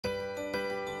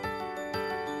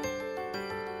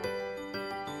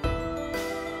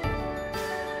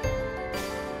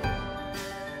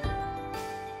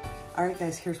All right,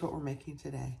 guys, here's what we're making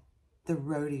today. The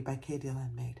Roadie by K.D.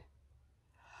 Handmade.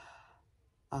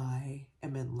 I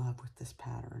am in love with this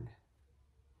pattern.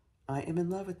 I am in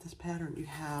love with this pattern. You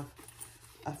have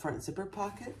a front zipper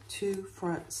pocket, 2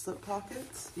 front slip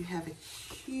pockets. You have a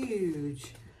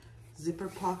huge zipper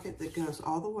pocket that goes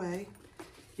all the way.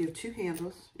 You have 2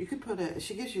 handles. You could put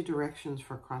she gives you directions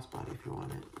for a crossbody if you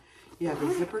want it. You have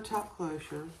a zipper top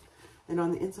closure. And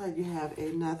on the inside, you have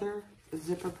another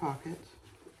zipper pocket.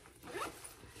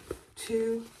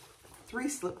 3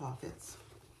 slip pockets,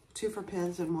 2 for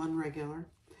pens and 1 regular.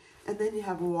 And then you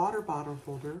have a water bottle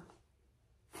holder.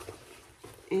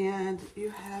 And you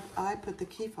have, I put the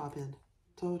key fob in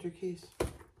to hold your keys.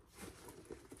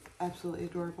 Absolutely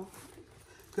adorable.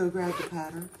 Go grab the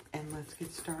pattern and let's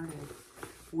get started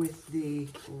with the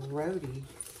Roadie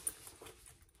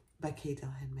by K.D.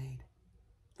 Handmade.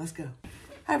 Let's go.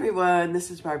 Hi everyone,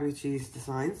 this is Barbara G's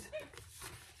Designs.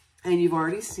 And you've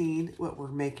already seen what we're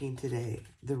making today,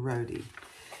 the Roadie.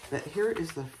 But here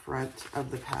is the front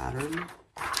of the pattern.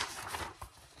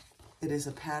 It is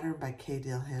a pattern by K.D.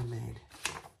 Handmade.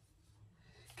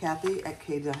 Kathy at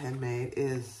K.D. Handmade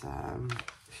is,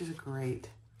 she's a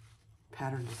great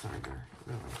pattern designer,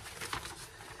 really.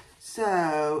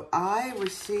 So I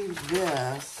received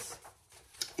this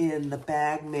in the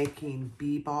bag making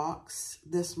bee box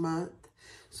this month.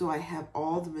 So I have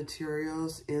all the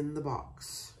materials in the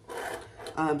box.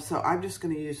 So I'm just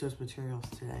going to use those materials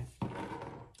today.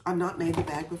 I've not made the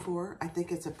bag before. I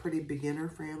think it's a pretty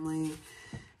beginner-friendly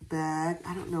bag.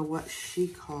 I don't know what she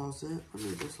calls it. Let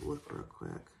me just look real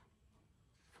quick.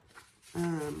 I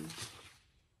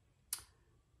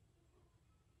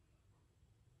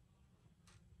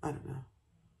don't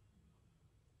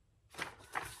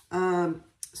know.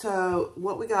 So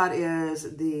what we got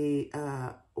is the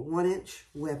 1-inch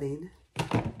webbing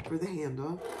for the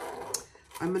handle.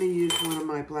 I'm going to use one of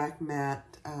my black matte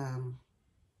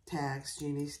tags,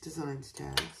 Jeannie's Designs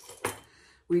tags.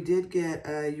 We did get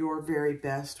Your Very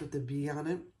Best with the bee on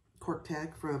it, cork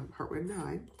tag from Heartwood &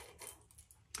 Hyde.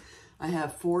 I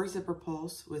have 4 zipper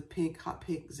pulls with pink, hot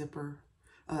pink zipper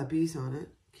bees on it.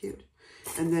 Cute.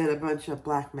 And then a bunch of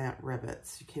black matte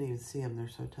rivets. You can't even see them. They're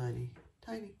so tiny.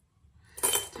 Tiny.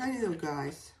 Tiny little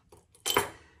guys.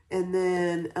 And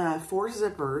then 4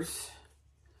 zippers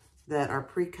that are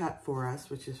pre-cut for us,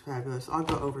 which is fabulous. I'll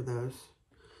go over those.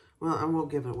 Well, I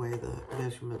won't give away the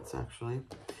measurements, actually.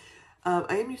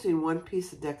 I am using 1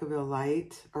 piece of Decaville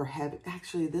Light, or heavy.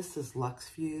 Actually, this is Luxe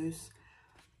Fuse.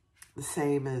 The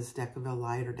same as Decaville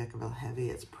Light or Decaville Heavy.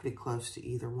 It's pretty close to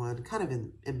either one, kind of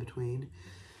in between.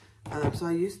 So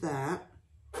I use that.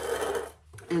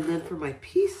 And then for my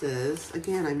pieces,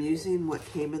 again, I'm using what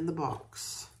came in the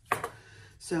box.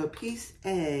 So piece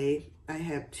A, I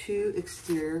have 2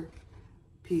 exterior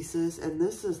pieces, and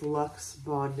this is Luxe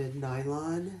Bonded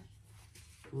Nylon.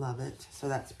 Love it. So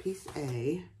that's piece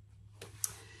A.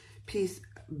 Piece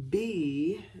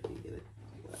B, let me get it.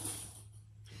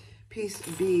 Piece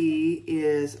B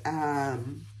is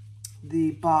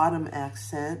the bottom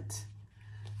accent,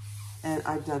 and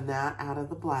I've done that out of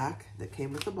the black that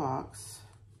came with the box.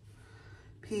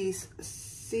 Piece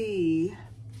C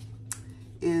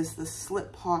is the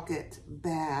slip pocket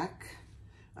back.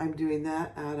 I'm doing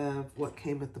that out of what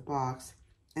came with the box.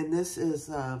 And this is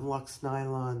Luxe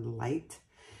Nylon Light.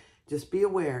 Just be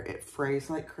aware, it frays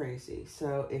like crazy.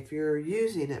 So if you're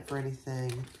using it for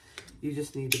anything, you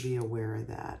just need to be aware of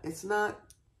that. It's not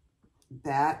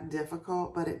that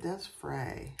difficult, but it does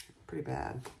fray pretty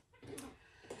bad.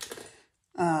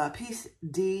 Piece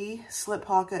D, slip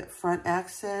pocket front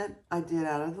accent, I did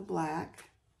out of the black.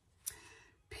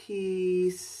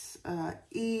 Piece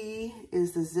E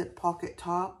is the zip pocket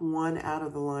top, 1 out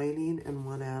of the lining and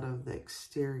 1 out of the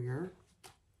exterior.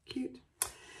 Cute.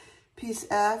 Piece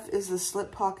F is the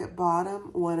slip pocket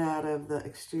bottom, 1 out of the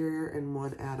exterior and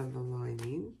 1 out of the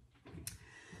lining.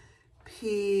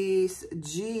 Piece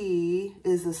G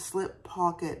is the slip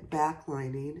pocket back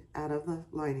lining out of the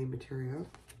lining material.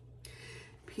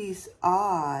 Piece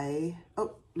I,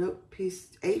 oh, nope, piece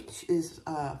H is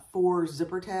 4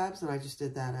 zipper tabs, and I just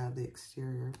did that out of the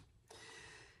exterior.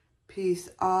 Piece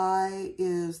I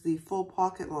is the full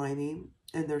pocket lining,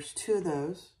 and there's 2 of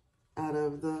those out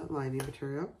of the lining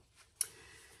material.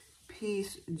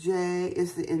 Piece J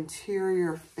is the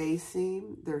interior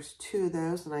facing. There's 2 of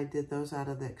those, and I did those out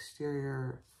of the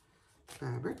exterior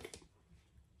fabric.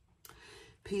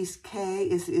 Piece K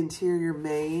is the interior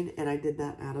main, and I did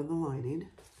that out of the lining.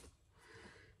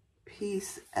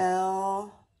 Piece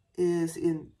L is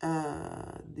in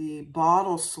the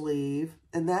bottle sleeve,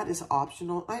 and that is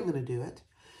optional. I'm going to do it.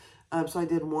 So I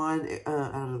did 1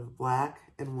 out of the black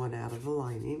and 1 out of the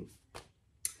lining.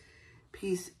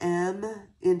 piece M,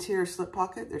 interior slip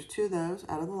pocket. There's 2 of those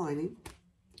out of the lining.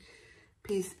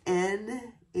 Piece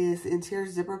N is the interior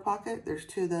zipper pocket. There's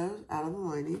 2 of those out of the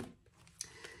lining.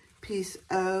 Piece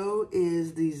O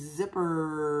is the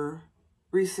zipper,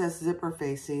 recessed zipper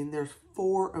facing. There's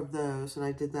 4 of those, and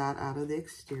I did that out of the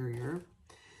exterior.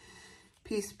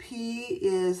 Piece P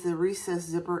is the recessed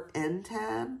zipper end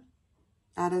tab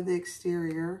out of the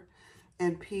exterior.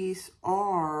 And piece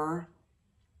R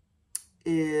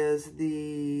is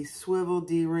the swivel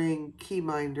D-ring key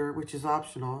minder, which is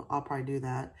optional. I'll probably do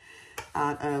that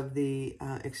out of the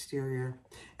exterior.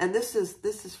 And this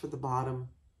is for the bottom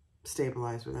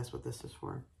stabilizer. That's what this is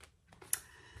for.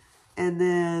 And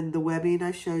then the webbing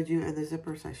I showed you and the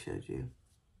zippers I showed you.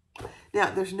 Now,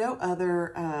 there's no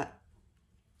other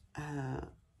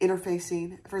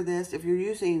interfacing for this. If you're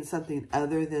using something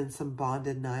other than some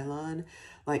bonded nylon,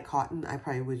 like cotton, I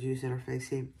probably would use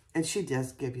interfacing. And she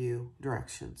does give you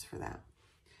directions for that.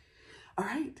 All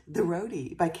right, the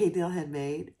Roadie by K. Deal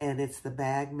Handmade, and it's the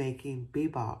bag making bee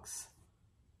box,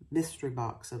 mystery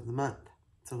box of the month.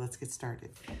 So let's get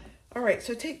started. All right,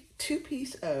 so take 2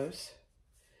 piece O's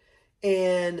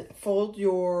and fold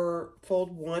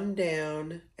one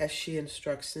down as she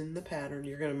instructs in the pattern.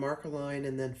 You're going to mark a line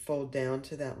and then fold down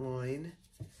to that line.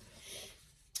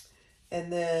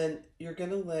 And then you're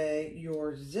going to lay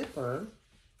your zipper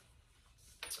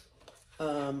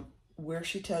where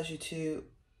she tells you to,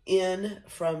 in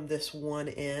from this one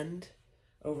end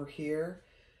over here.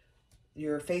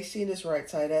 Your facing is right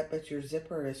side up, but your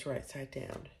zipper is right side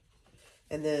down.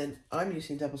 And then I'm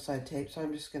using double-sided tape, so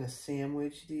I'm just going to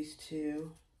sandwich these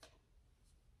 2.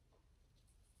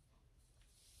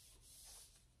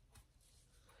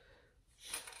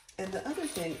 And the other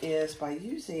thing is, by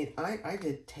using, I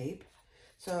did tape.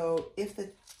 So if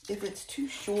it's too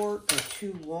short or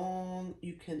too long,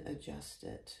 you can adjust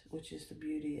it, which is the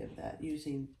beauty of that,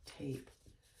 using tape.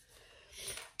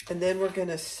 And then we're going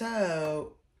to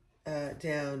sew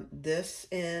down this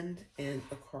end and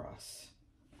across.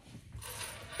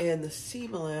 And the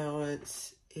seam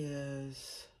allowance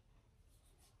is,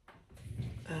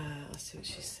 let's see what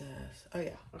she says. Oh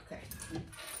yeah, okay.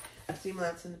 Seam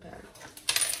allowance in the pattern.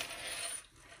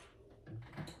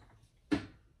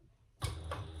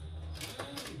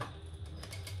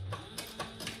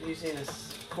 Using a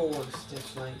 4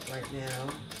 stitch length right now,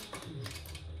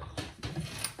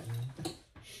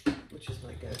 which is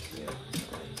my go-to.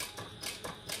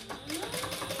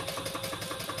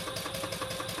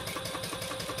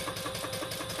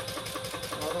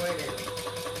 All the way down.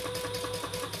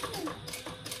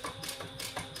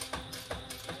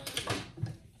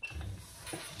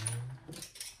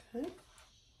 Okay.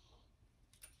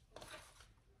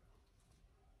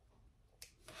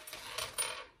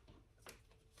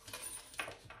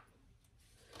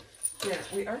 Now,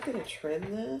 we are going to trim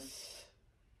this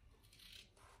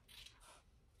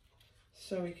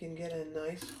so we can get a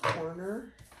nice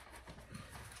corner,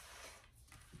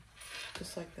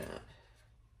 just like that.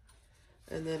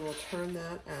 And then we'll turn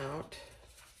that out.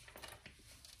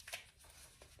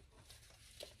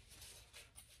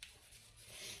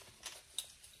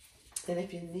 And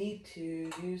if you need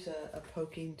to, use a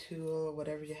poking tool or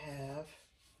whatever you have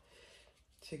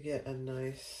to get a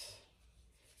nice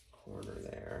corner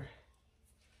there.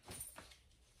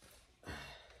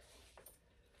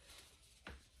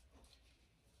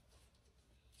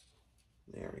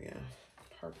 There we go.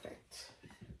 Perfect.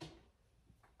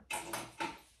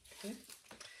 Okay.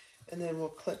 And then we'll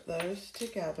clip those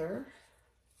together.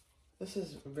 This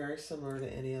is very similar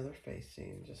to any other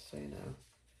facing, just so you know.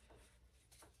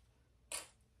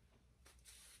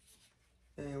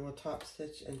 And we'll top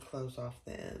stitch and close off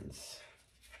the ends.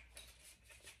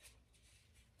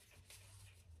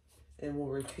 And we'll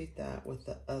repeat that with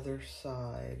the other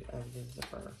side of the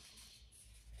zipper.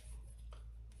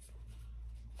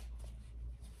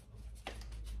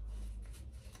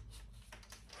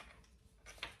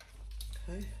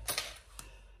 Okay.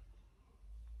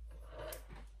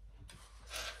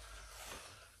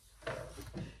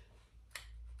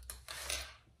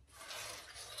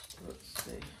 Let's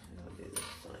see. I'll do this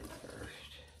side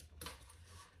first.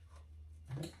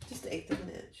 Just 1/8 of an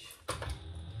inch.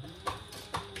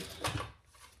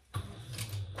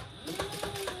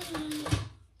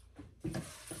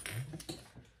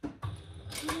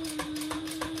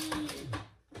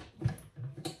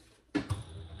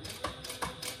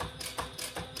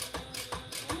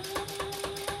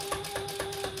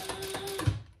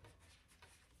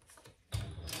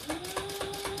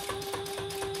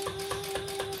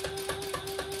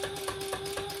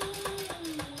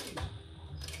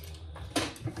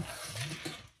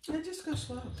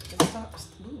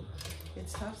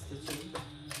 It's top stitching.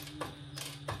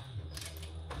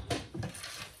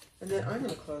 And then I'm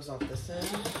going to close off this end,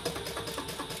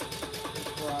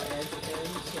 raw edge end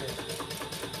too.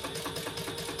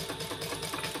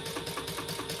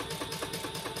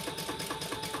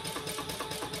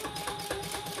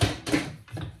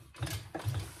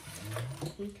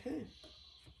 Okay.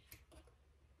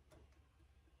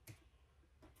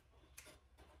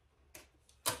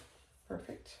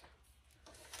 Perfect.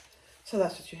 So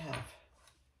that's what you have.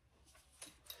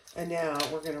 And now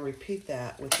we're going to repeat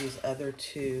that with these other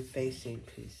two facing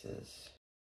pieces.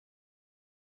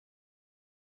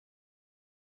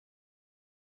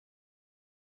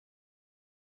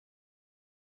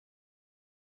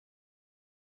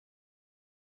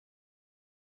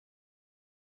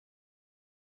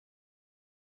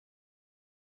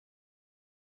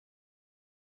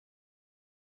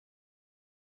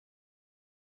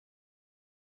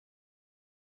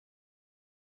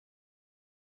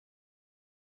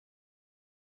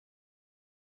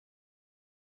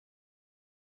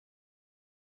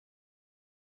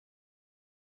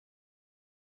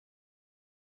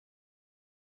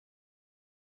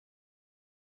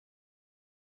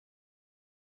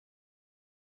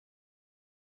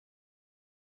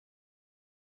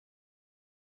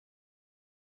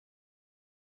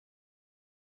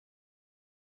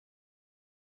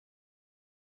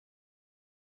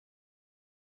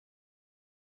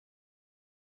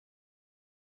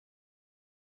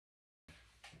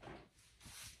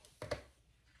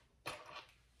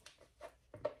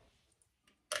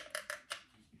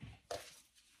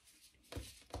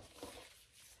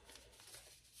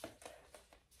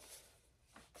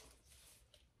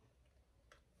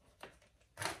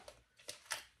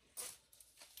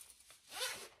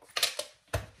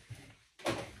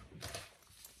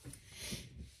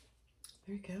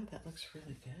 There you go. That looks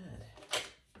really good.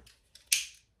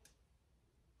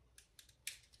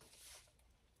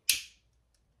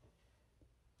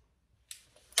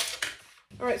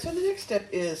 All right, so the next step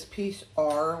is piece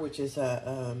R, which is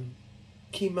a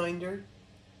key minder.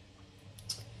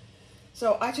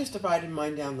 So I just divided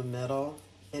mine down the middle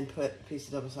and put a piece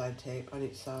of double-sided tape on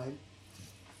each side.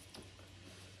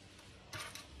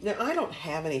 Now, I don't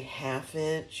have any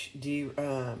half-inch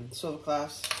swivel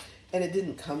clasps, and it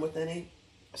didn't come with any.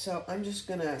 So I'm just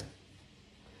going to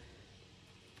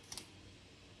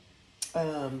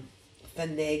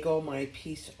finagle my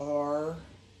piece R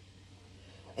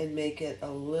and make it a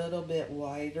little bit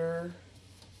wider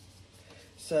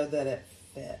so that it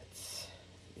fits.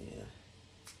 Yeah.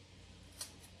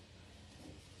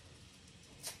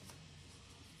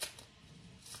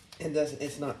 And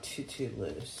it's not too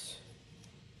loose.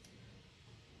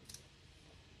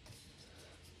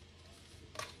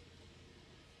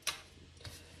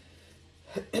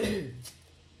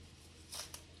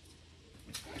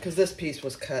 Because this piece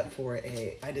was cut for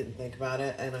I didn't think about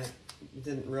it, and I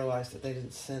didn't realize that they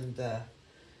didn't send the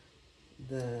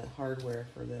hardware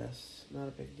for this. Not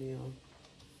a big deal.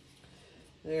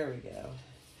 There we go.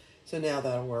 So now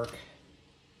that'll work.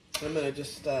 I'm going to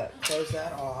just close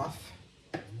that off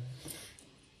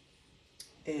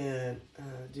and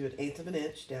do 1/8 of an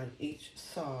inch down each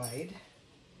side.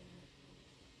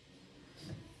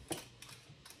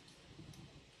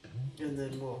 And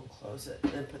then we'll close it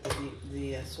and put the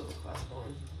swivel clasp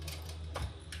on.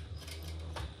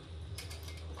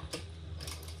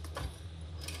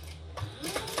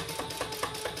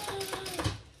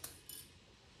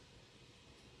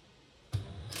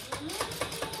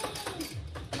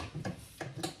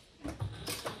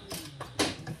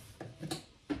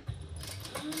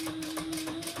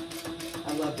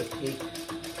 I love the pink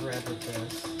thread with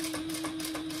this.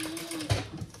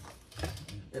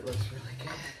 It looks really good.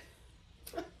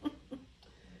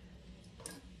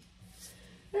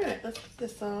 Alright, let's put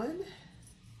this on.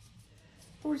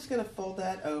 We're just going to fold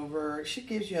that over. She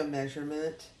gives you a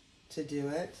measurement to do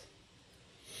it.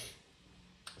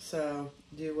 So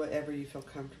do whatever you feel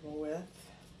comfortable with.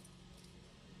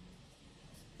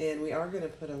 And we are going to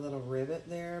put a little rivet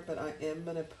there, but I am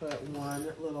going to put one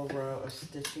little row of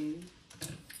stitching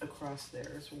across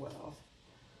there as well.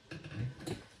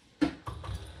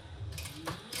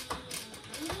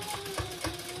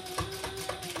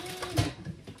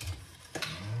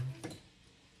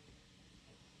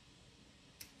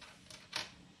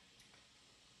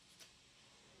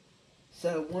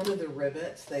 So one of the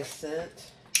rivets they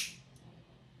sent,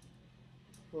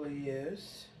 we'll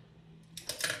use.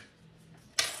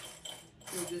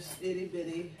 They're just itty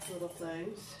bitty little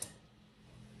things.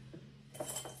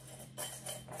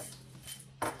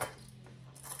 I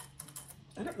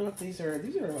don't know if these are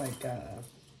like,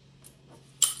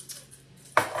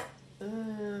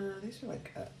 these these are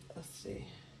like, let's see.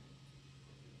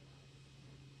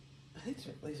 I think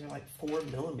these are like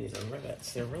 4mm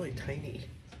rivets. They're really tiny.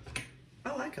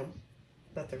 I like them,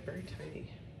 but they're very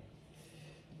tiny.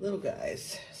 Little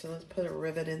guys. So let's put a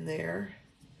rivet in there.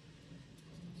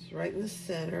 It's right in the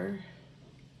center.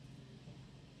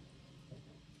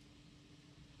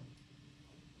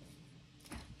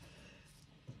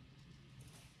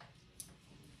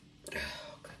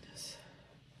 Oh, goodness.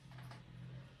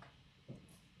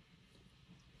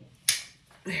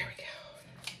 There we go.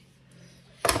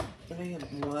 I am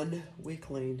one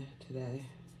weakling today.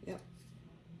 Yep.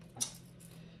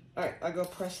 All right, I'll go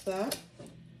press that.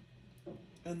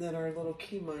 And then our little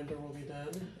key minder will be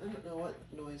done. I don't know what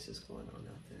noise is going on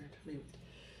out there.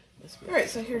 All right,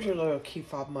 so here's your little key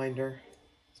fob minder.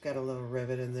 It's got a little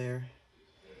rivet in there.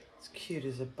 It's cute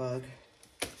as a bug.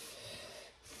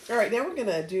 All right, now we're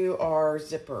gonna do our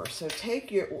zipper. So take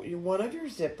your one of your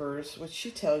zippers, which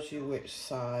she tells you which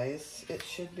size it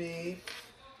should be.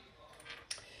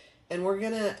 And we're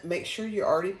gonna make sure you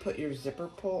already put your zipper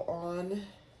pull on.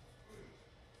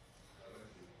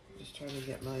 Just trying to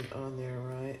get mine on there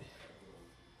right.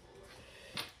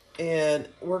 And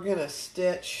we're gonna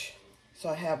stitch, so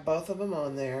I have both of them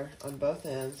on there, on both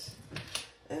ends.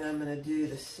 And I'm gonna do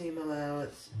the seam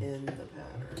allowance in the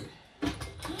pattern.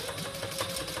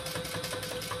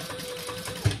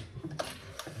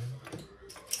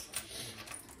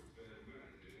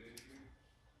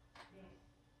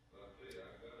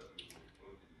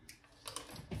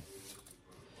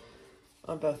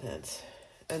 On both ends.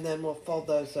 And then we'll fold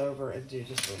those over and do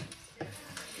just a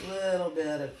little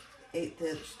bit of 1/8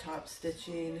 inch top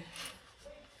stitching.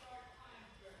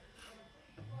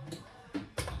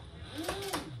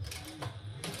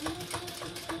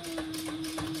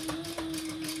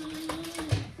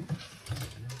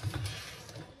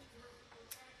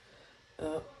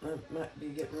 Oh, I might be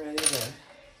getting ready to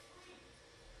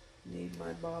need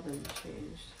my bobbin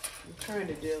changed. I'm trying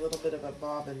to do a little bit of a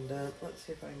bobbin dump. Let's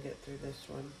see if I can get through this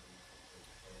one.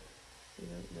 You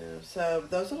don't know. So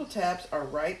those little tabs are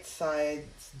right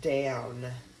sides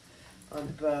down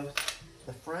on both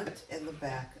the front and the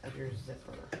back of your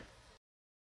zipper.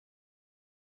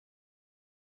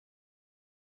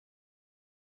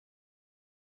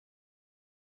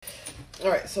 All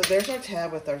right, so there's our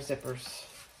tab with our zippers,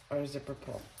 our zipper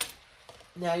pull.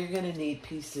 Now you're going to need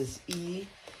pieces E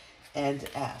and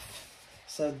F.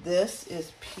 So this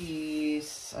is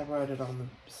piece, I wrote it on the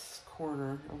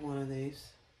corner of one of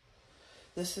these.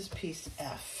 This is piece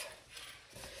F.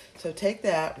 So take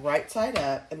that right side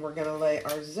up, and we're going to lay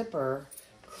our zipper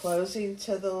closing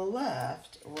to the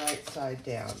left, right side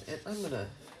down. And I'm going to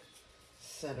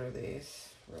center these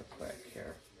real quick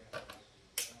here.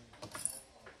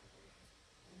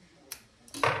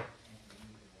 I'm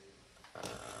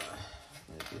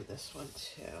going to do this one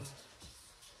too.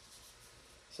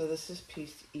 So this is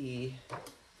piece E.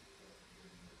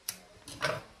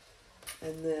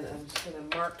 And then I'm just going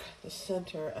to mark the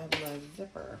center of my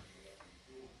zipper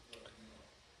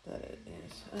that it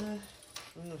is. I'll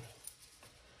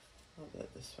do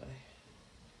it this way.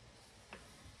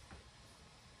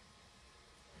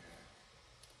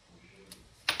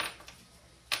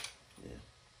 Yeah.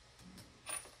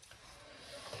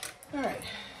 All right.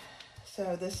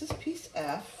 So this is piece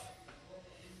F.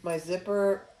 My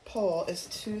zipper pull is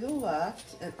to the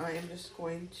left, and I am just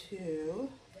going to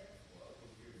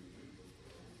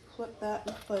clip that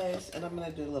in place, and I'm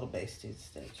going to do a little basting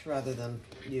stitch rather than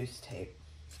use tape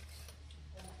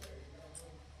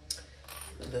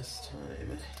this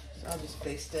time. So I'll just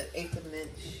baste it 1/8 of an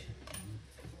inch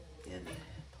in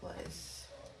place.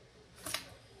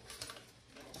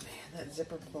 Man, that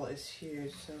zipper pull is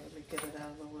huge, so let me get it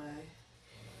out of the way.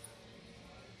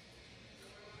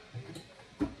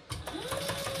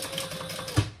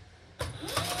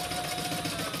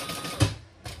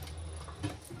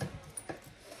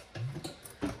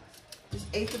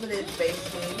 Just 1/8 of an inch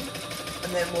basting,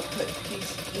 and then we'll put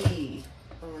piece E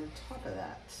on top of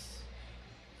that.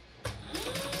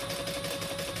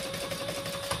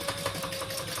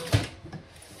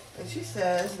 And she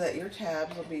says that your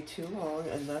tabs will be too long,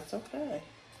 and that's okay.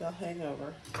 They'll hang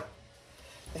over.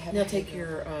 Now take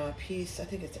your piece, I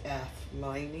think it's F,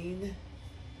 lining,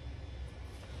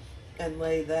 and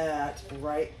lay that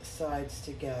right sides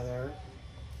together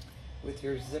with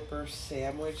your zipper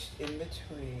sandwiched in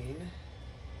between.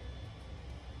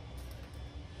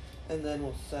 And then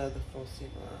we'll sew the full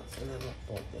seam allowance, and then we'll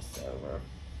fold this over.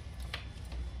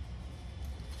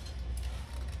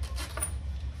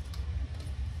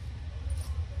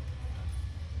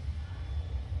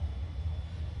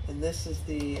 And this is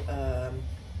the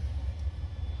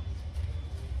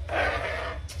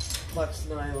Lux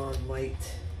nylon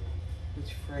white,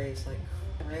 which frays like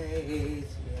crazy.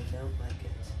 I don't like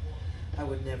it. I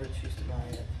would never choose to buy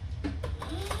it.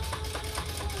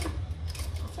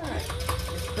 It's alright.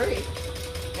 It's pretty.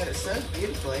 And it sews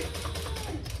beautifully.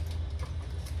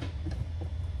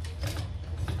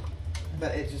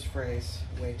 But it just frays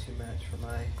way too much for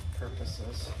my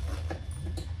purposes.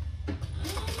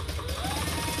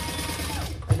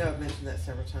 I know I've mentioned that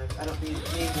several times. I don't mean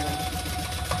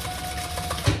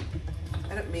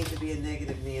to be a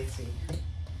negative Nancy.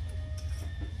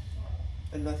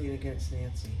 And nothing against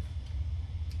Nancy.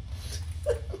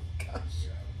 Gosh.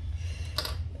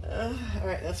 All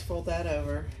right, let's fold that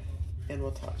over and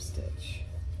we'll top stitch.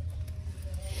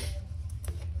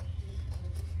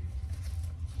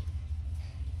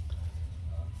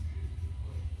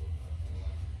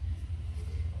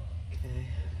 Okay.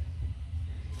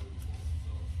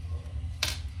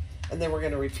 And then we're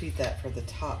going to repeat that for the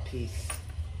top piece.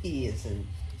 E is in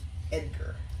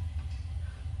Edgar.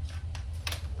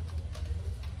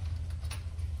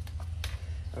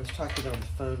 I was talking on the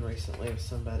phone recently with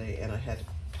somebody and I had to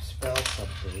spell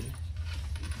something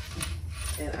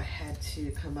and I had to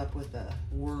come up with a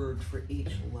word for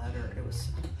each letter.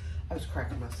 I was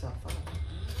cracking myself up.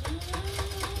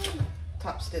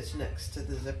 Top stitch next to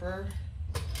the zipper.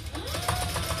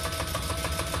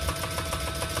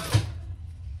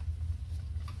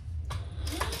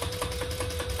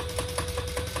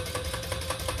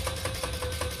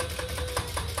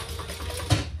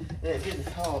 And it didn't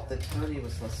help that Tony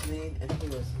was listening and he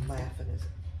was laughing his,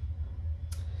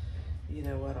 you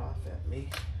know what, off at me.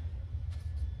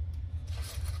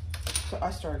 So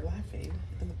I started laughing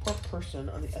and the poor person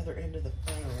on the other end of the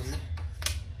phone,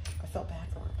 I felt bad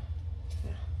for him.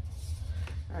 Yeah.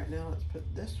 All right, now let's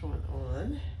put this one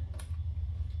on.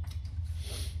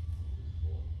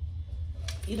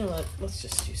 You know what, let's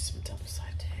just do some double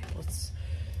side tape.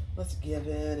 Let's give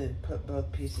in and put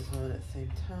both pieces on at the same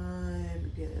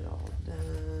time, get it all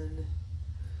done,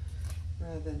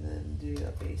 rather than do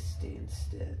a basting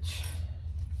stitch.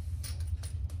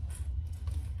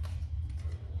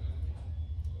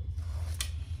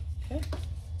 Okay.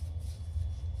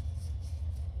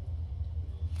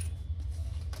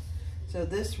 So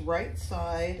this right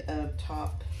side of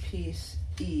top piece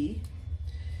E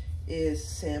is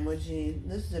sandwiching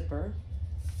the zipper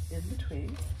in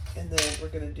between. And then we're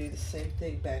going to do the same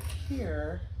thing back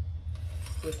here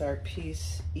with our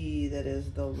piece E that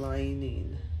is the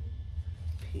lining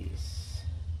piece.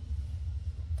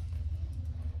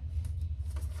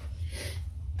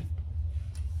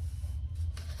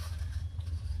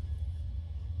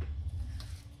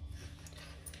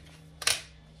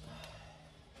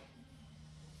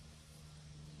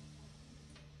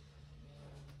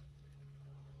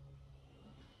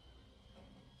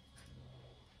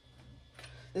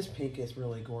 This pink is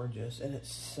really gorgeous, and it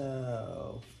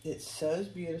sews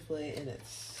beautifully, and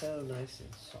it's so nice and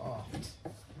soft. I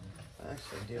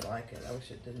actually do like it. I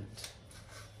wish it didn't.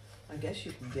 I guess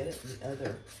you can get it in the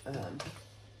other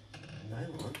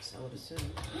nylons, I would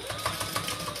assume.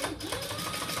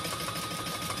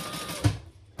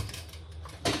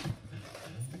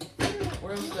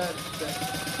 Where's the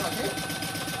top here?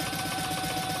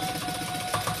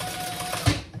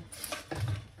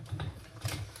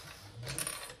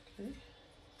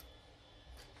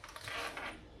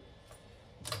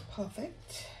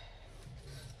 Perfect.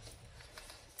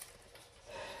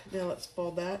 Now let's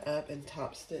fold that up and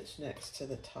top stitch next to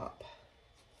the top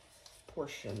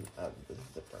portion of the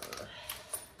zipper.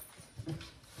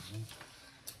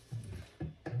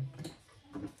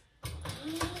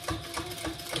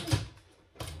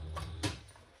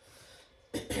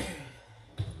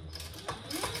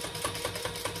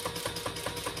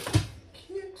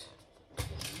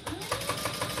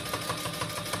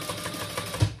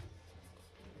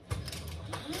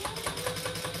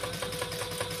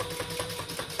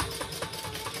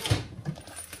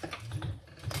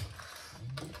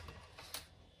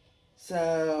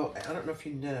 So, I don't know if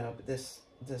you know, but this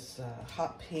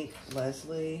hot pink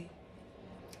Leslie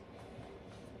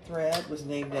thread was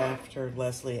named after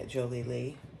Leslie at Jolie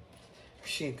Lee.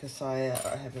 She and Keziah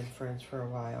have been friends for a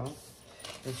while,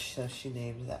 and so she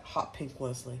named that hot pink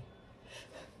Leslie.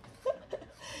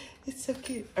 It's so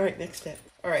cute. All right, next step.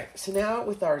 All right, so now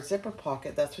with our zipper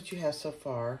pocket, that's what you have so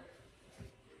far.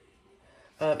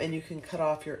 And you can cut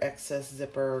off your excess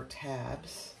zipper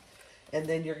tabs. And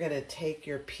then you're going to take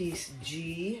your piece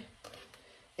G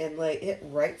and lay it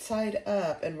right side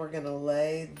up. And we're going to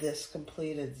lay this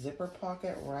completed zipper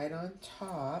pocket right on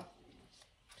top.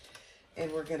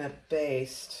 And we're going to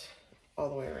baste all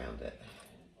the way around it,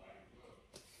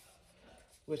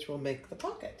 which will make the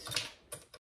pocket.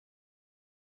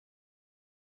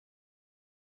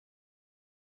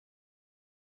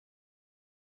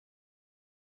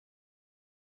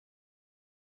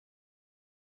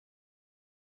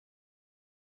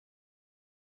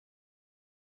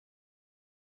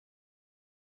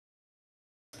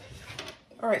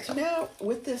 All right, so now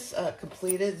with this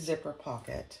completed zipper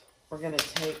pocket, we're going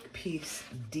to take piece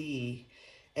D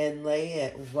and lay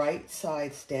it right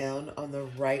sides down on the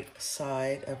right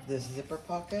side of this zipper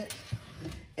pocket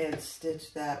and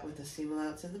stitch that with the seam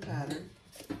allowance in the pattern.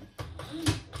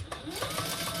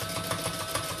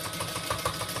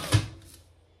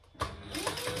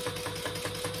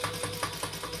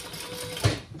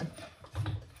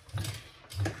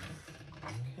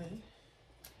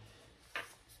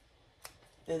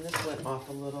 And this went off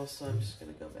a little, so I'm just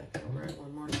going to go back over it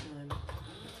one more time.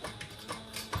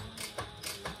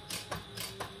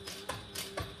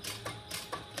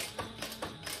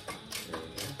 There we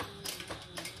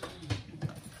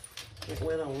go. It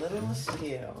went a little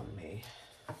askew on me.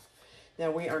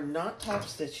 Now we are not top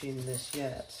stitching this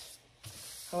yet.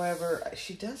 However,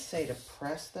 she does say to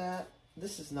press that.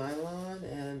 This is nylon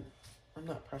and I'm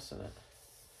not pressing it.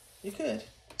 You could.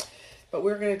 But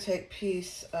we're going to take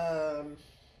piece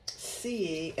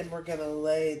C and we're going to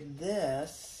lay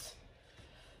this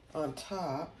on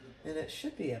top, and it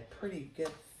should be a pretty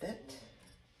good fit.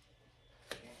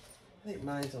 I think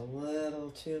mine's a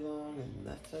little too long, and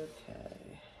that's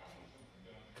okay.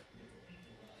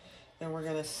 And we're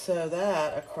going to sew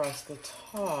that across the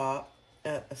top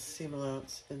at a seam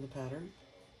allowance in the pattern.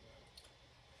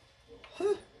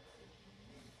 Huh.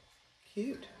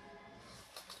 Cute.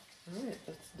 All right,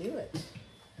 let's do it.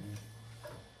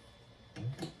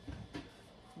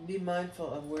 Be mindful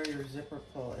of where your zipper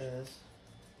pull is.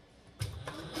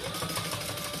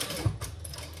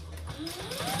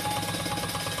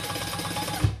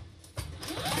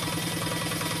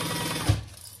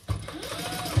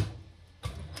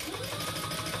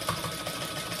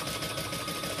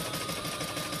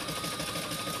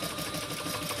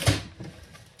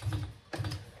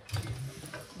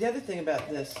 The other thing about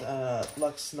this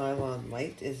Luxe Nylon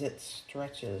Light is it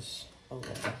stretches a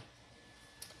little.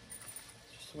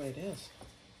 Just the way it is.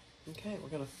 Okay, we're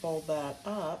going to fold that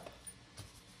up.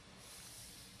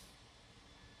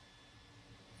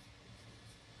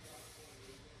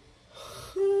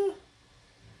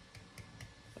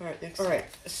 All right,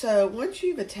 so once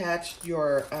you've attached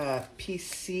your piece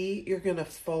C, you're going to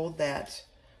fold that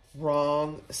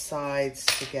wrong sides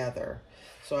together.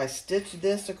 So I stitched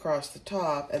this across the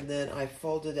top and then I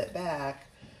folded it back,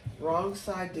 wrong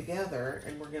side together,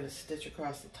 and we're going to stitch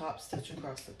across the top, stitch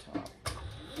across the top.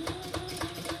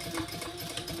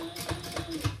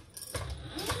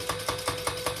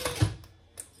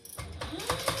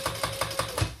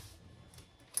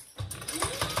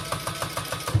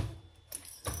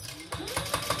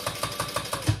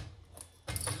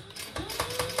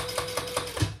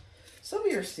 Some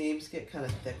of your seams get kind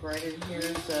of thick right in here,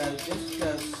 so just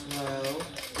go slow.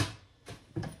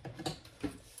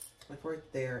 Like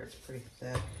right there, it's pretty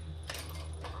thick.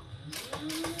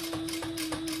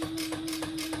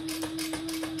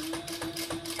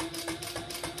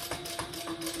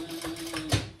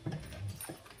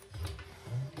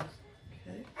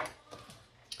 Okay.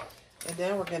 And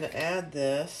now we're going to add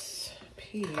this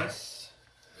piece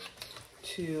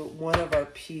to one of our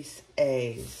piece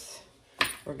A's.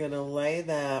 We're going to lay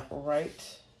that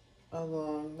right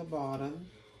along the bottom.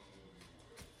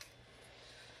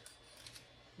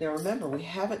 Now remember, we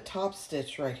haven't top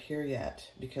stitched right here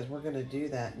yet because we're going to do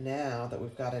that now that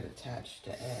we've got it attached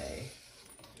to A.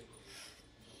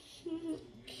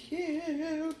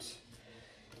 Cute.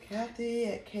 Kathy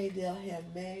at K. Dale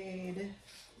Handmade.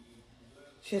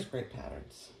 She has great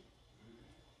patterns.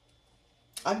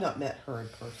 I've not met her in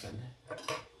person.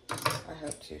 I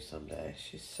hope to someday.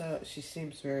 She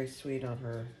seems very sweet on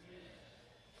her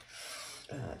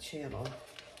channel.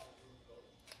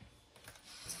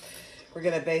 We're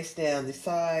going to baste down the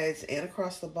sides and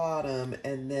across the bottom,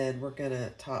 and then we're going to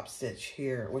top stitch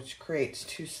here, which creates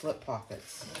 2 slip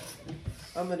pockets.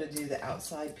 I'm going to do the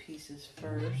outside pieces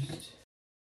first.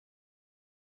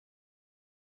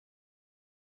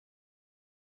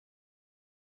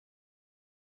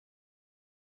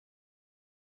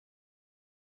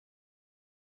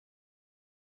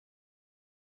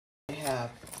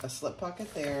 Have a slip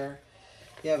pocket there.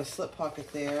 You have a slip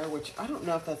pocket there, which I don't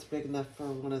know if that's big enough for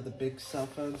one of the big cell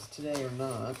phones today or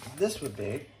not. This would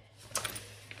be.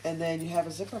 And then you have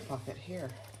a zipper pocket here.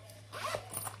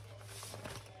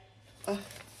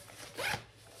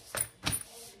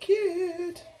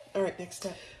 Cute. All right, next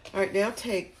step. All right, now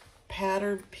take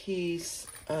pattern piece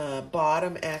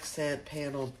bottom accent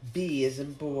panel B as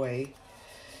in boy,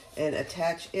 and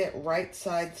attach it right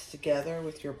sides together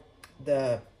with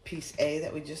the piece A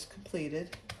that we just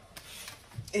completed,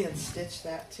 and stitch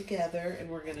that together, and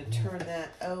we're going to turn that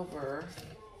over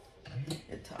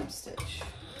and top stitch.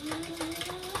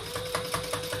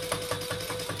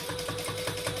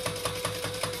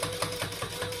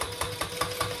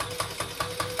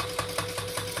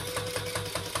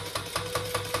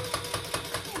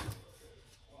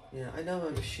 know my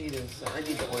machine is, I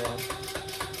need the oil.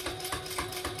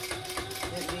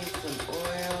 It needs some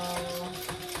oil.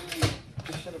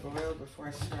 I should have oiled before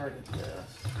I started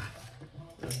this.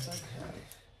 That's okay.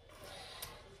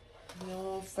 The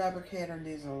old fabricator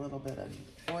needs a little bit of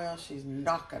oil. She's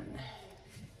knocking.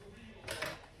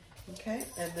 Okay,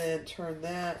 and then turn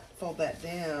that, fold that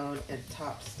down, and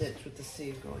top stitch with the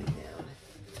seam going down.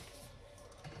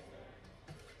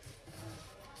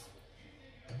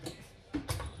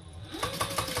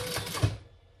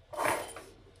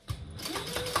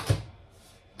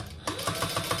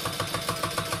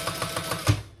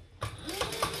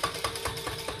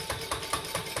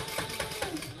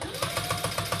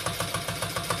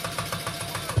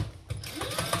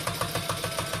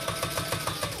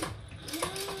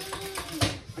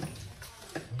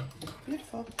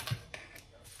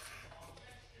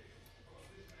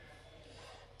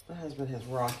 My husband has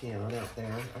Rocky on out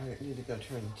there. I need to go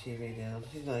turn the TV down.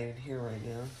 He's not even here right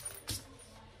now.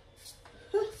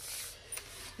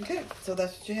 Okay, so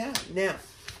that's what you have. Now,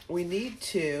 we need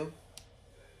to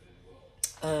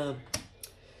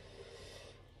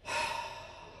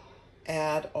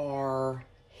add our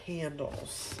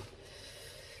handles.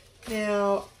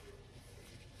 Now,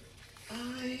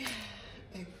 I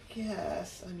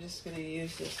guess I'm just going to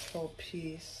use this whole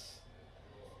piece.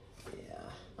 Yeah,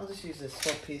 I'll just use this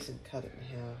whole piece and cut it in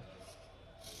half.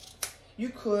 You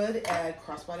could add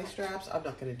crossbody straps. I'm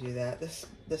not going to do that. This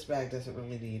bag doesn't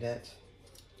really need it.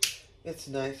 It's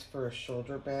nice for a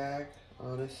shoulder bag,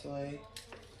 honestly.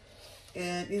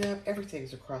 And, you know,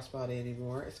 everything's a crossbody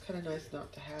anymore. It's kind of nice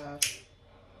not to have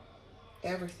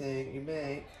everything you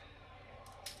make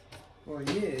or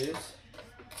use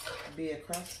be a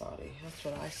crossbody. That's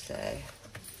what I say.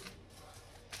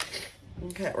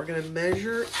 Okay, we're going to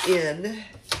measure in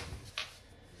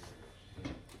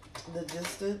the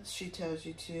distance she tells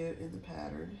you to in the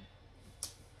pattern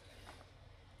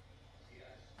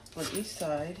on each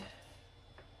side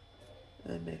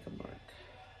and make a mark.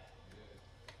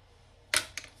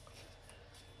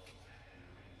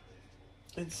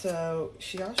 And so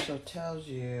she also tells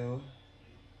you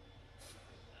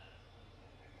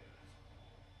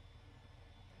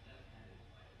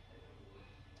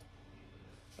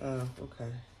oh,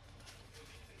 okay.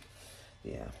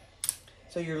 Yeah.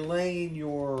 So you're laying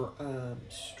your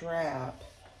strap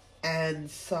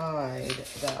inside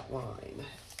that line.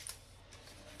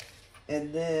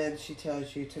 And then she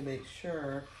tells you to make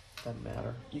sure, doesn't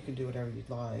matter, you can do whatever you'd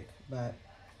like, but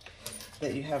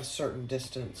that you have a certain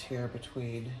distance here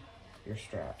between your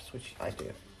straps, which I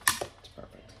do. It's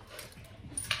perfect.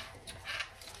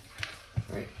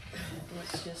 All right,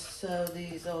 let's just sew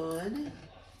these on.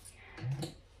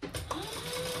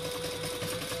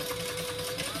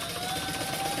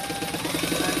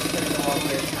 I'm just going to go all the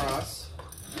way across.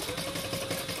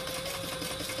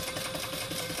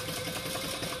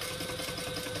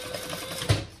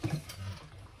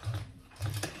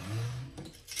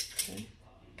 Okay.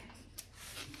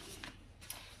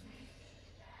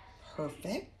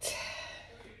 Perfect.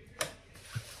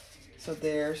 So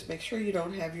there's, make sure you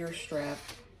don't have your strap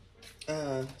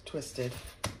twisted.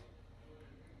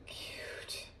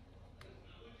 Cute.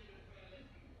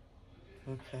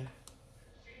 Okay.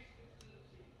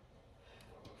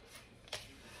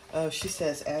 Oh, she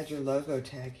says add your logo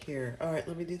tag here. All right,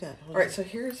 let me do that. All right, so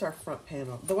here's our front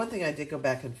panel. The one thing I did go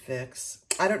back and fix,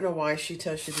 I don't know why she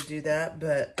tells you to do that,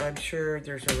 but I'm sure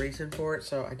there's a reason for it,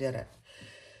 so I did it.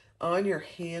 On your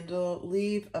handle,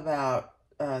 leave about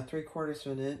 3/4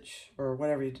 of an inch or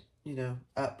whatever, you know,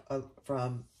 up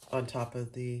from on top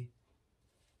of the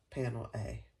panel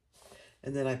A.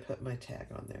 And then I put my tag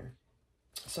on there.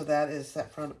 So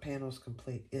that front panel is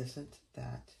complete. Isn't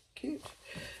that cute?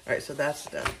 All right, so that's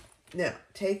done. Now,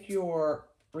 take your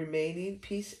remaining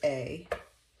piece A,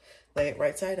 lay it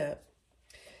right side up.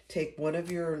 Take one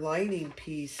of your lining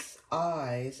piece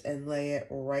eyes and lay it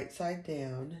right side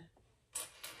down.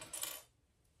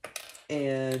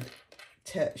 And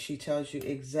she tells you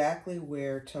exactly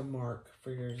where to mark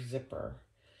for your zipper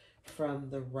from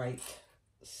the right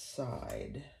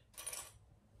side.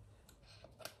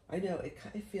 I know, it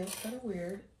feels kind of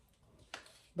weird.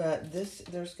 But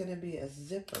there's going to be a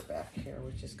zipper back here,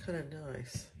 which is kind of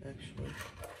nice, actually.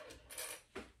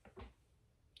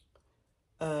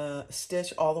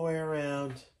 Stitch all the way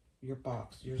around your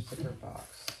box, your zipper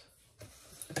box.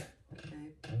 Okay.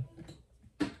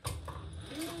 It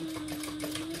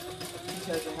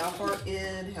tells you how far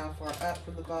in, how far up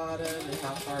from the bottom, and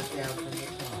how far down from the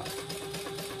top.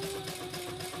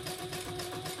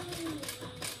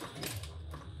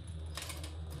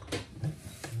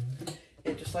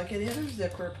 Just like any other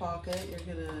zipper pocket, you're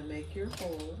going to make your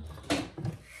hole.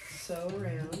 sew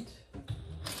around.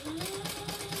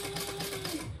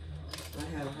 I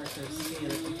had a hard time seeing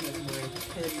it because my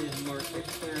pen didn't mark it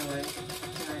clearly.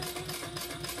 Okay.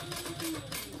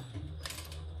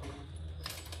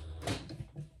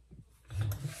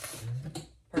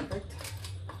 Perfect.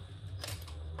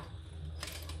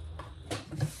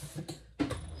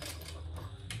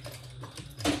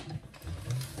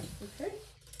 Okay.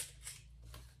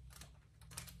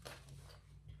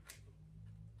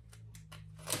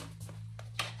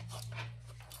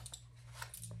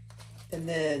 And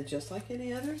then, just like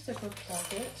any other zipper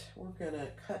pocket, we're going to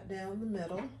cut down the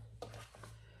middle.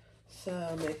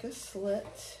 So make a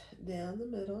slit down the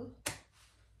middle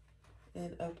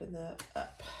and open that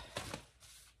up.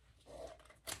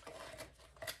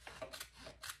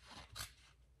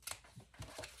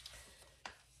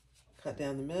 Cut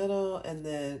down the middle and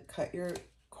then cut your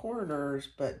corners,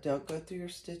 but don't go through your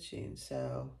stitching.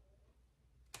 So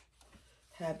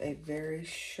have a very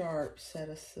sharp set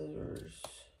of scissors.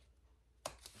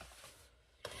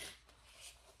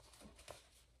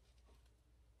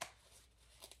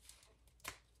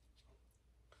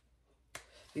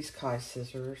 These Kai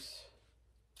scissors.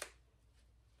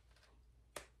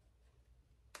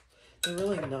 They're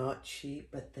really not cheap,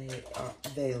 but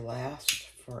they last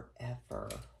forever.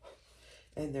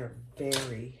 And they're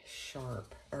very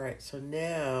sharp. All right, so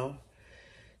now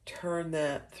turn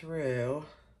that through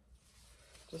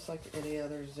just like any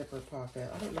other zipper pocket.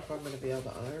 I don't know if I'm going to be able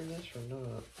to iron this or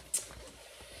not.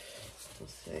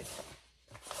 Let's see.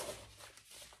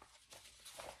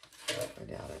 I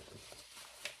doubt it.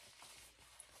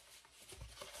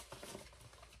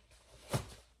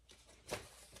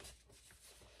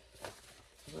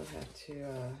 I'm going to have to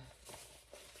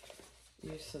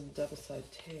use some double-sided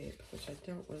tape, which I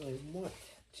don't really want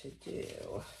to do.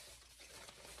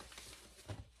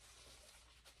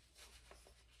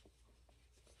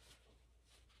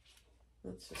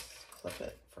 Let's just clip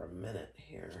it for a minute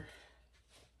here.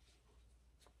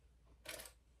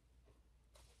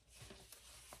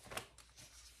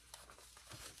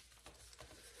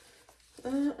 I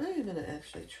am going to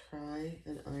actually try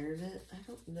and iron it. I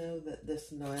don't know that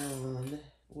this nylon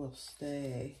will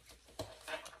stay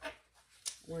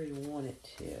where you want it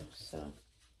to, so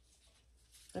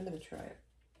I'm going to try it.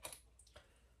 I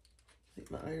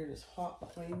think my iron is hot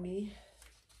behind me.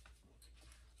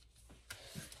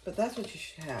 But that's what you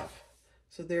should have.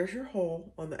 So there's your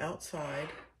hole on the outside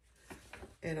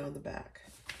and on the back.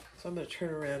 So I'm going to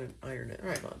turn around and iron it. All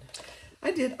right, Mom.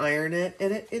 I did iron it,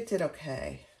 and it did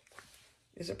okay.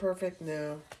 Is it perfect?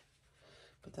 No.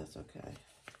 But that's okay.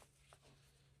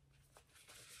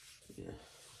 Yeah.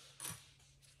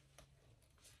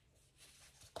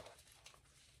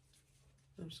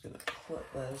 I'm just going to clip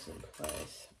those in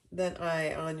place. Then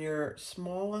on your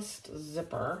smallest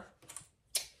zipper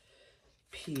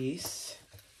piece,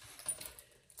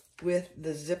 with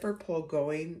the zipper pull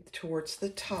going towards the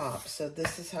top, so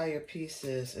this is how your piece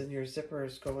is, and your zipper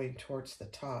is going towards the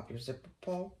top, your zipper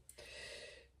pull.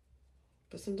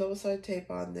 Put some double-sided tape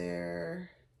on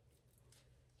there,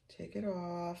 take it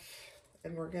off,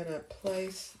 and we're going to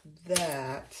place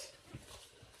that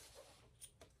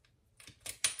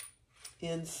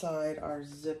inside our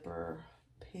zipper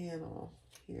panel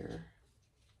here.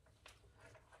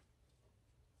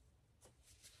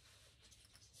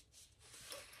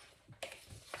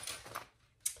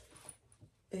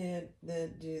 And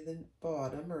then do the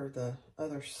bottom or the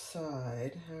other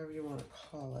side, however you want to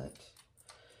call it.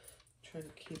 I'm trying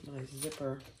to keep my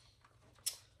zipper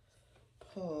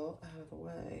pull out of the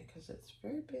way because it's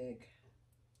very big.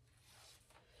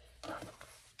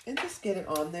 And just get it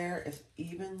on there as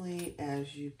evenly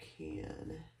as you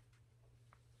can.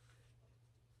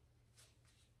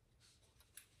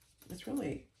 It's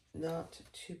really not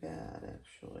too bad,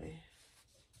 actually.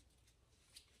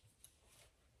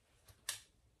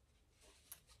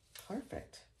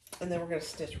 Perfect. And then we're going to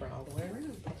stitch right all the way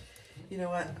around. You know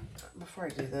what? Before I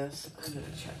do this, I'm going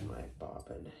to check my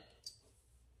bobbin.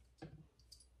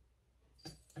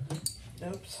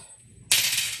 Oops.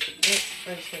 Nope,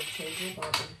 I just got to change my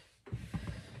bobbin.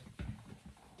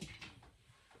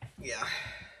 Yeah.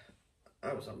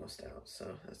 I was almost out,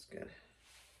 so that's good.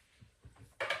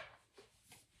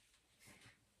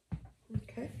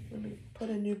 Okay, let me put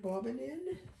a new bobbin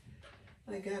in.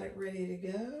 I got it ready to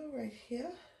go right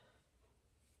here.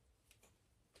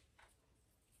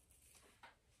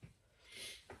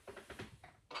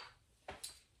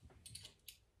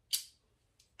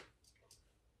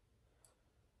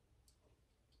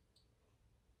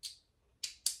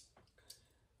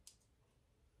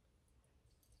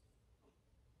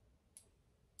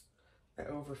 I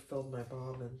overfilled my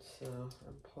bobbin, so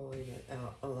I'm pulling it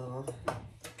out a little.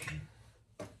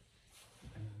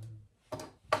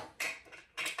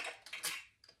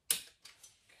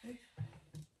 Okay.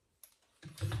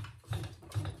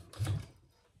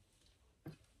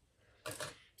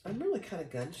 I'm really kind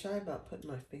of gun shy about putting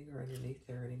my finger underneath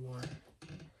there anymore.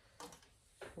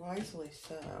 Wisely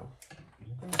so.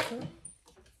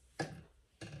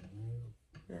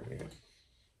 There we go.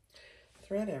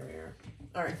 Thread everywhere.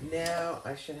 All right, now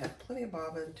I should have plenty of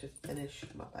bobbin to finish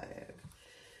my bag.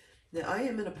 Now I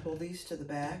am going to pull these to the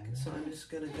back, so I'm just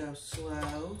going to go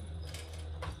slow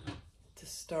to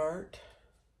start.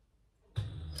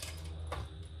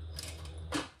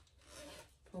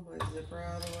 Pull my zipper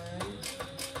out of the way.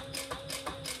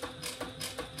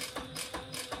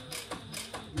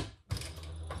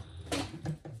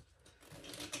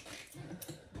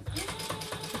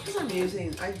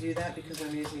 I do that because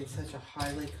I'm using such a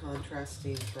highly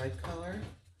contrasting thread color.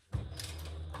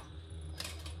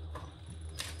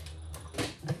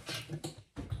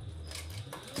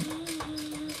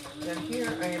 Now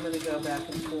here I am going to go back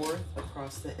and forth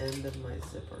across the end of my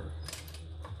zipper.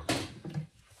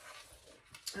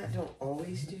 I don't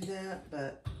always do that,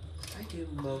 but I do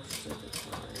most of the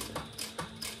time.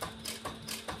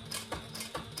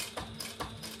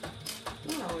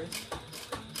 Not always.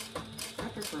 I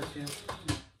prefer to.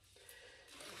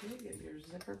 Okay, get your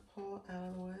zipper pull out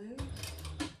of the way.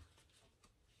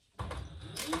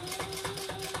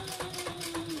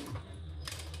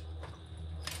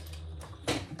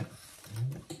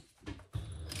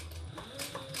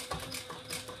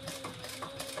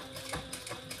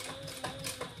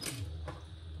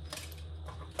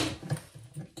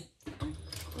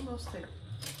 Almost there.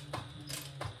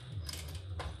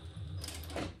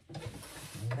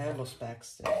 I almost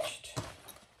backstitched.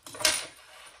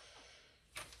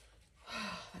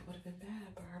 That would have been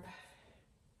bad, Barb.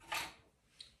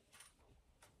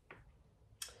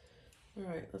 All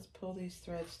right, let's pull these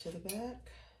threads to the back.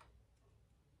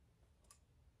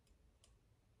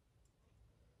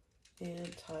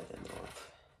 And tie them off.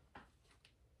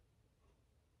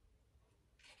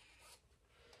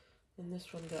 And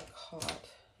this one got caught.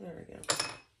 There we go.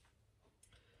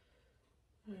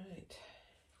 All right.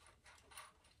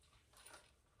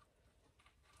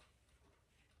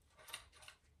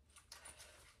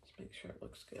 Let's make sure it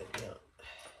looks good. Yeah.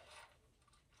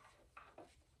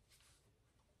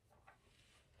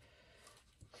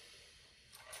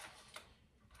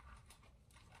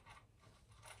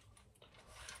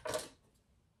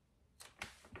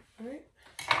 All right.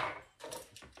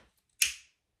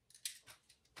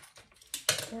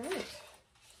 All right.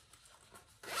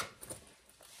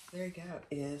 There you go.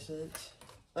 Isn't?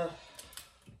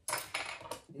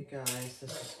 You guys,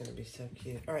 this is going to be so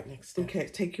cute. All right, next step. Okay,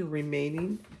 take your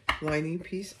remaining lining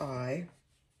piece I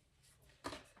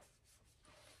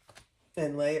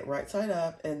and lay it right side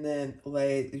up, and then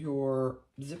lay your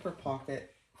zipper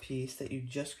pocket piece that you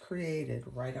just created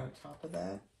right on top of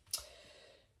that.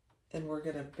 And we're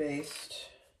going to baste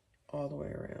all the way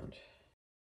around.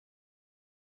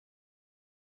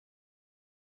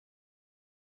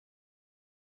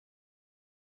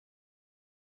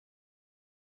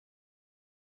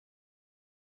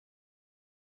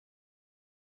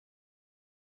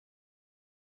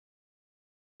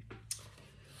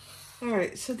 All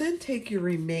right, so then take your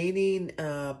remaining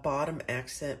bottom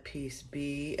accent piece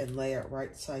B and lay it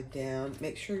right side down.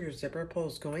 Make sure your zipper pull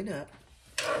is going up.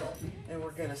 And we're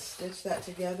going to stitch that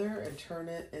together and turn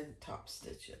it and top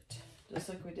stitch it, just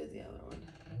like we did the other one.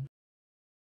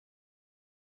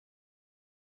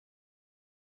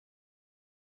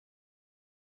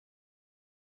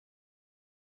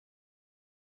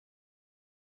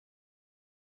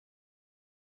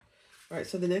 All right,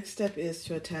 so the next step is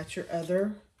to attach your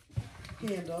other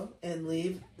handle and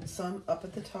leave some up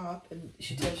at the top, and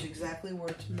she tells you exactly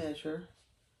where to measure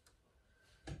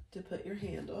to put your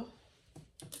handle.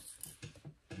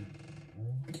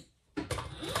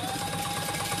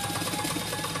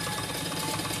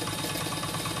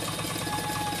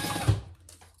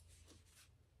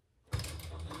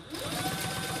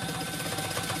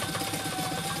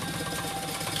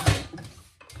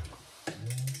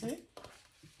 Okay.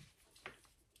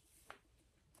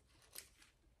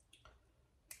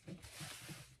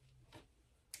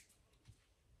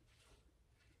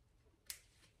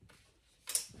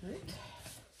 Right.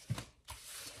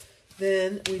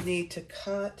 Then we need to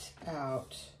cut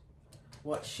out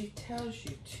what she tells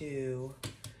you to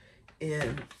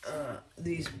in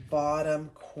these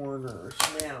bottom corners.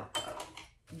 Now,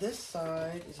 this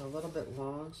side is a little bit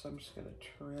long, so I'm just going to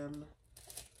trim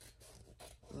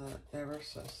that ever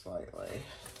so slightly.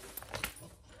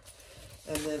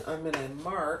 And then I'm going to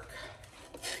mark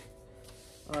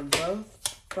on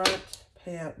both front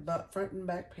and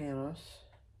back panels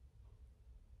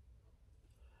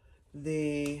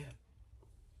the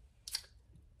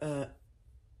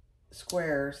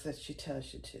squares that she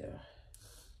tells you to.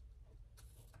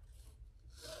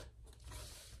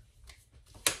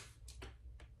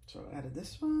 So I added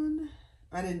this one.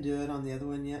 I didn't do it on the other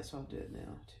one yet, so I'll do it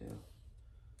now too.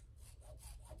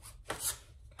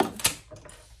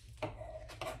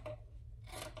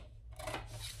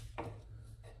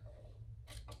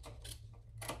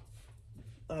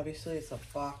 Obviously, it's a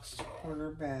boxed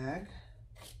corner bag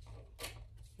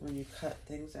when you cut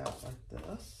things out like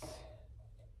this.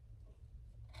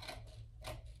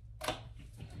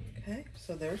 Okay,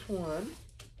 so there's one.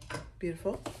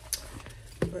 Beautiful.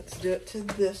 Let's do it to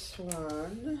this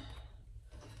one.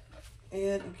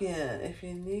 And again, if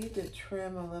you need to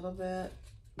trim a little bit,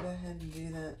 go ahead and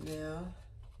do that now.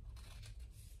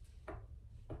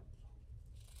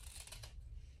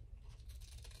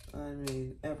 I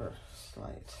mean, ever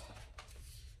slight.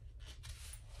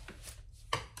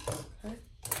 Okay.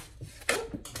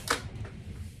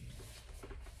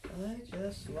 I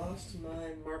just lost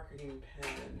my marketing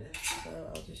pen,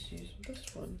 so I'll just use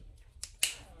this one.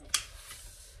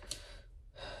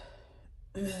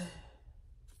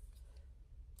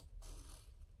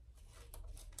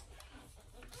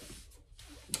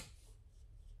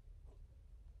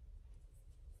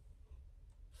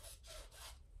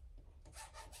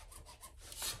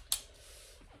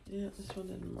 Yeah, this one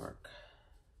didn't mark.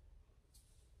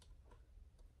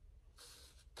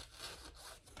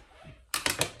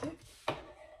 Okay.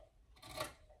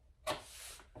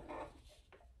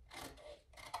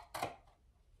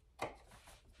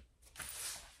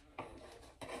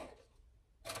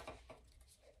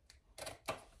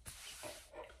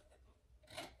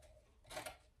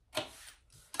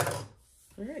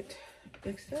 All right,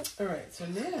 next step. All right, so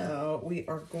now we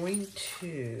are going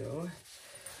to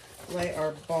lay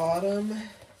our bottom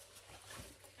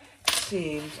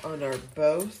seams on our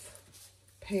both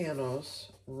panels,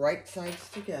 right sides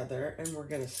together, and we're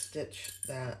going to stitch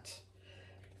that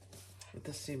with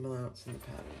the seam allowance in the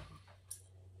pattern.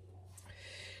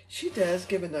 She does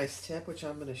give a nice tip, which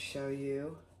I'm going to show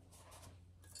you,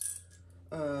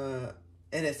 and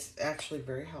it's actually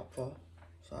very helpful.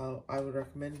 So I would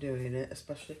recommend doing it,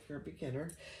 especially if you're a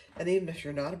beginner, and even if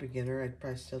you're not a beginner, I'd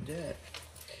probably still do it.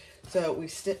 So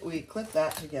we clip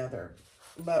that together,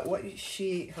 but what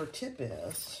her tip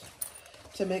is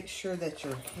to make sure that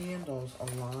your handles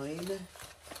align,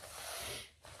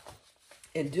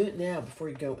 and do it now before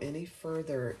you go any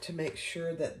further to make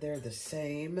sure that they're the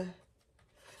same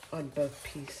on both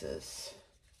pieces.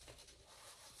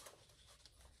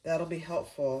 That'll be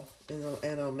helpful, and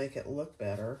it'll make it look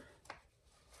better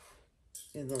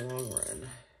in the long run.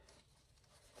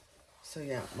 So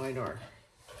yeah, mine are.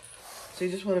 So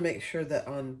you just want to make sure that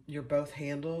on your both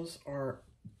handles are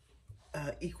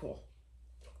equal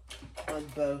on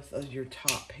both of your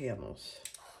top panels.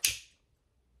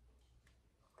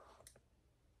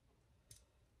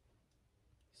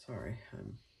 Sorry,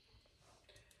 I'm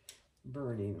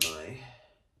burning my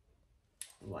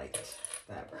light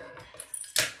fabric.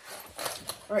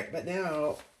 All right, but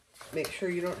now make sure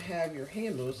you don't have your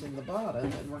handles in the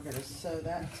bottom, and we're going to sew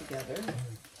that together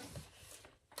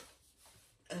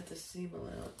at the seam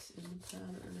allowance in the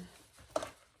pattern.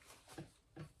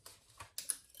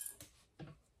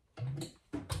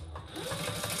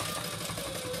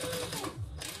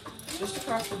 Just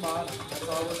across the bottom. That's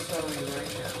all we're sewing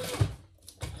right now.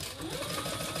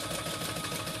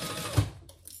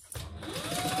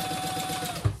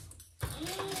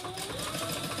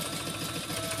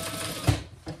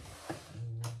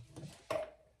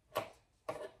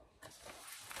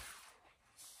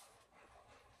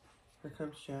 Here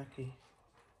comes Jackie,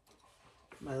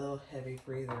 my little heavy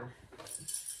breather.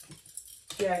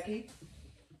 Jackie.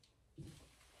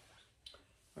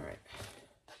 All right,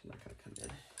 she's not gonna come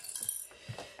in.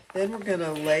 Then we're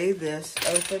gonna lay this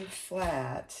open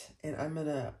flat, and I'm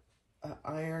gonna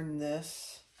iron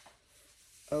this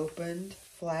opened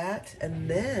flat, and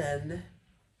then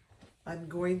I'm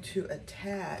going to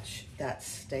attach that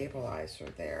stabilizer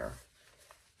there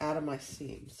out of my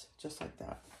seams, just like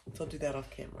that. So I'll do that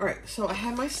off camera. All right, so I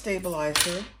have my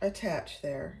stabilizer attached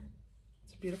there.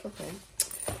 It's a beautiful thing.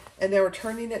 And now we're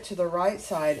turning it to the right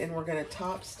side, and we're going to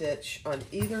top stitch on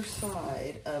either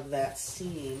side of that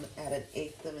seam at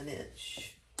 1/8 of an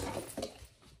inch.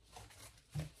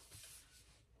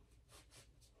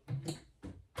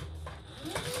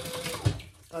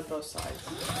 On both sides.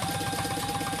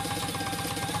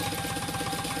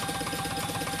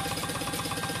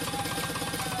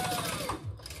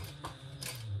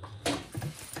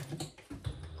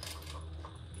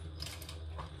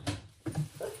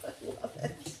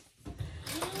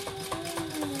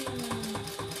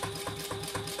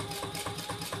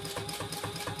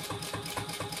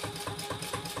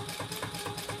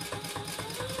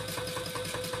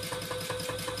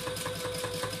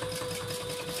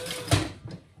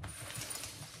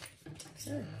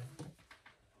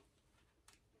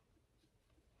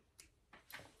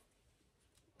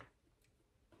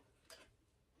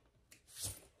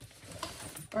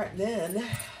 All right, then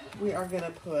we are going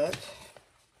to put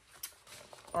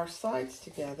our sides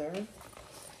together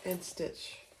and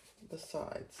stitch the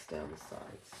sides, down the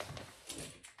sides.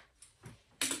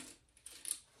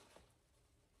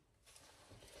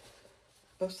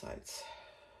 Both sides.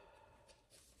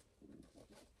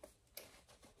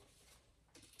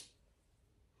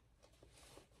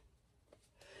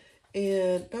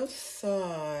 And both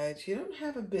sides, you don't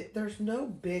have a bit, there's no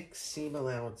big seam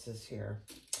allowances here.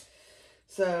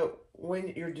 So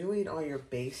when you're doing all your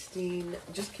basting,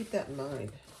 just keep that in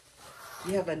mind.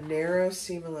 You have a narrow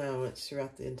seam allowance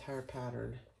throughout the entire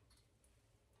pattern,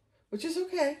 which is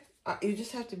okay. You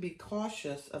just have to be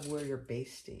cautious of where you're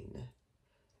basting.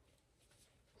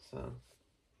 So.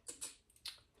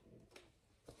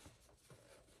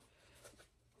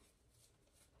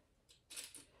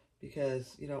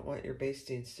 Because you don't want your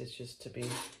basting stitches to be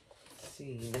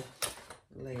seen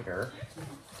later.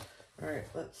 All right,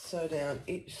 let's sew down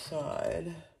each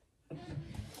side.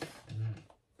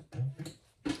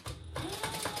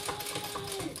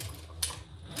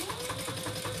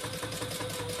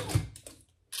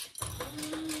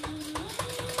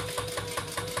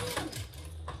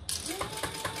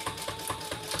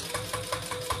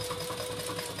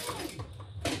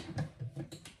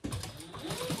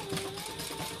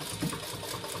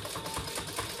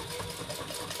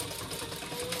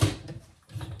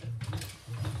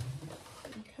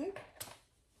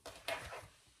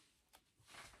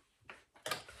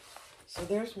 So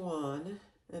there's one,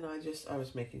 and I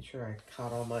was making sure I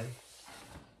caught all my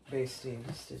basting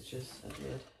stitches. I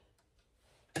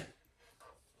did.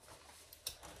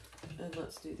 And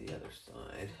let's do the other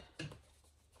side.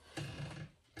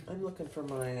 I'm looking for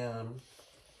my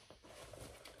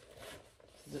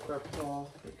zipper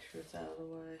pull. Make sure it's out of the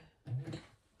way.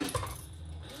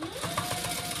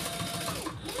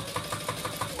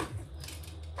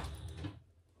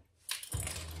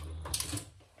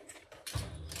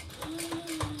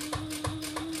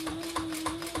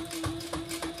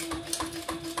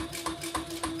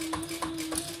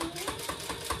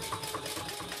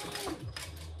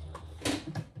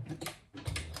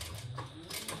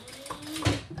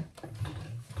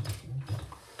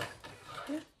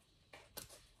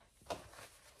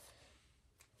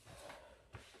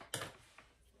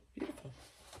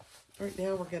 Right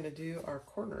now we're going to do our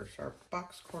corners, our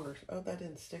box corners. Oh, that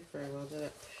didn't stick very well, did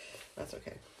it? That's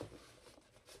okay.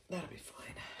 That'll be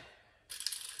fine.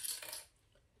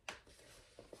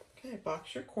 Okay,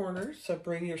 box your corners. So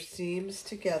bring your seams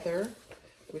together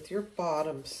with your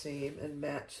bottom seam and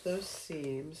match those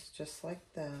seams just like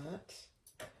that.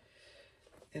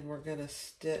 And we're going to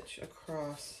stitch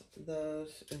across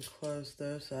those and close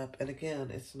those up. And again,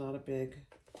 it's not a big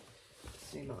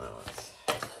seam allowance.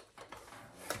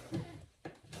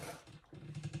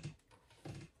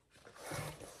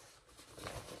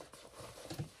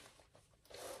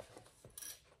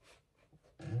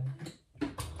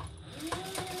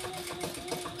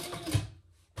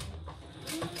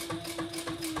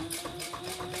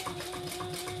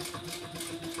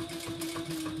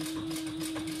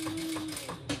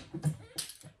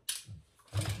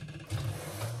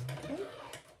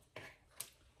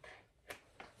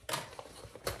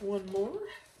 One more.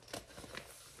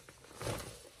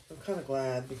 I'm kind of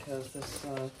glad because this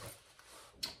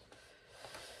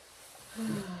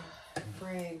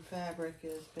fraying fabric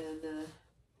has been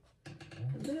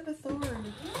a bit of a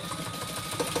thorn.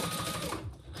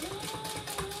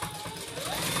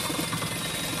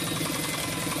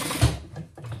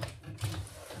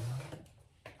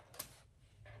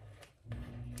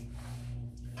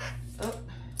 Oh,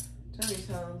 Johnny's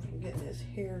home from getting his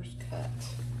hairs cut.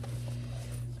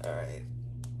 All right,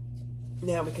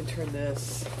 now we can turn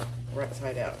this right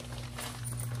side out.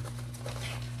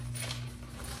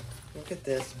 Look at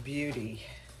this beauty.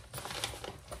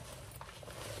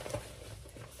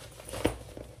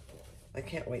 I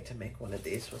can't wait to make one of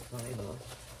these with nylon.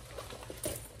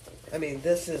 I mean,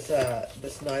 this is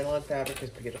this nylon fabric is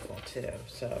beautiful too.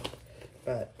 So,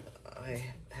 but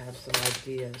I have some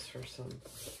ideas for some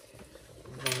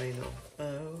vinyl.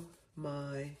 Oh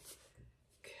my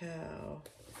cow.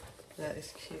 That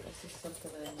is cute. This is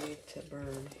something I need to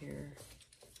burn here.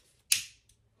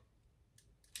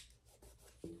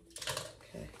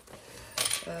 Okay.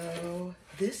 Oh,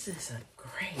 this is a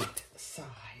great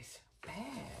size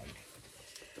bag.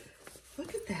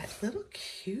 Look at that little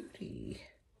cutie.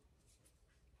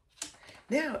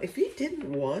 Now, if you didn't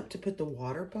want to put the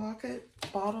water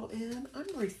bottle in, I'm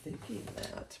rethinking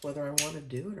that, whether I want to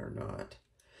do it or not.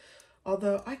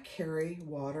 Although I carry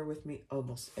water with me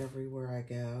almost everywhere I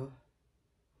go.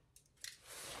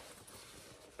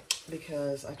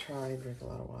 because I try and drink a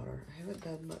lot of water. I haven't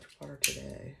done much water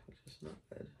today, which is not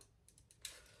good.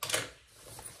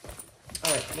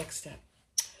 All right, next step.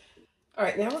 All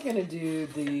right, now we're going to do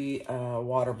the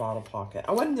water bottle pocket.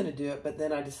 I wasn't going to do it, but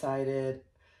then I decided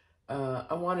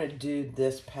I want to do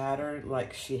this pattern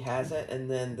like she has it,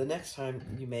 and then the next time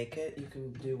you make it, you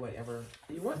can do whatever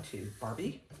you want to,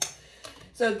 Barbie.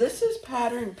 So this is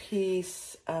pattern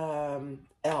piece L,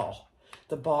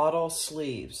 the bottle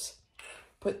sleeves.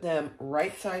 Put them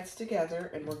right sides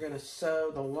together, and we're going to sew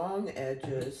the long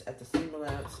edges at the seam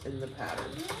allowance in the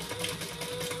pattern.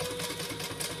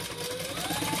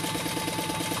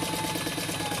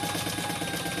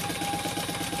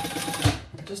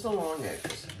 Just the long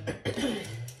edges.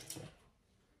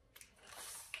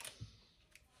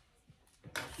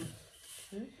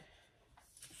 Okay.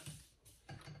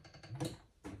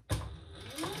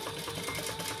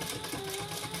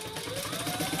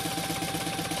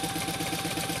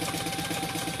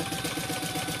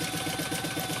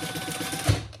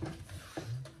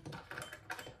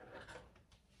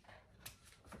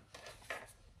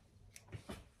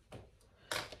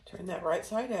 Turn that right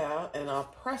side out, and I'll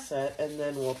press it, and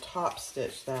then we'll top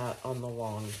stitch that on the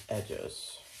long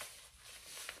edges.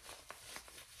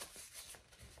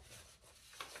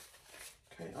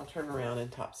 Okay, I'll turn around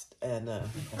and all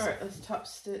right, let's top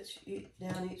stitch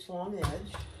down each long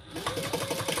edge.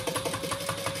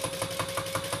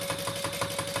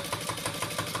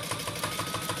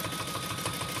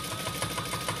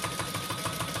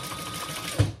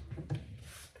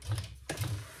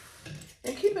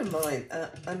 And keep in mind,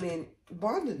 I mean,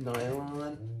 bonded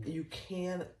nylon, you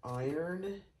can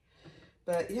iron,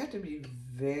 but you have to be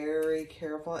very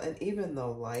careful. And even the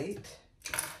light,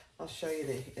 I'll show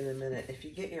you in a minute. If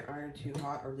you get your iron too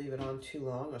hot or leave it on too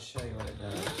long, I'll show you what it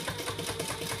does.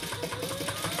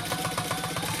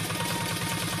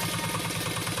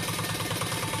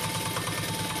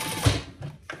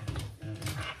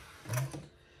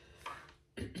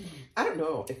 I don't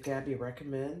know if Gabby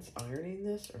recommends ironing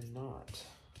this or not.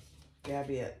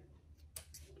 Gabby at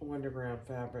Wonderground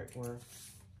Fabric, where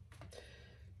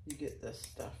you get this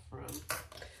stuff from.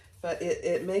 But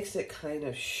it makes it kind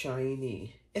of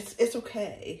shiny. It's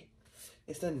okay.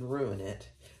 It doesn't ruin it.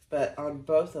 But on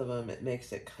both of them, it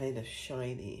makes it kind of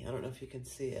shiny. I don't know if you can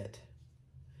see it.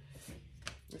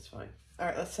 It's fine. All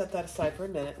right, let's set that aside for a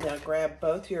minute. Now grab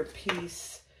both your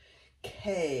piece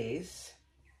Ks.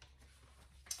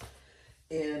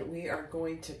 And we are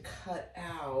going to cut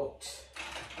out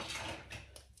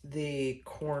the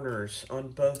corners on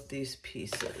both these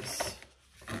pieces.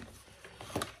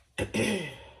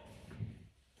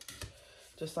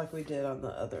 Just like we did on the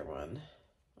other one,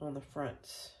 on the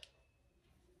fronts.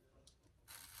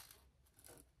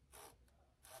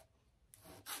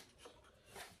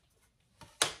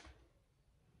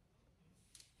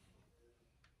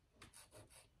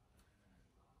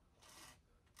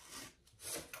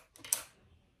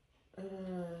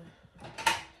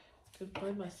 Could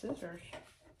find my scissors.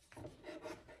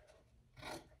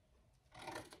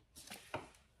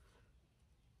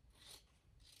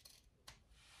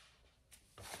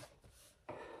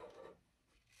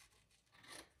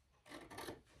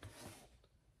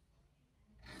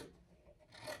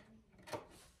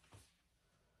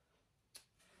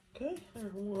 Okay,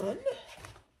 there's one.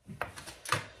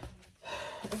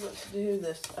 And let's do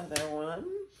this other one.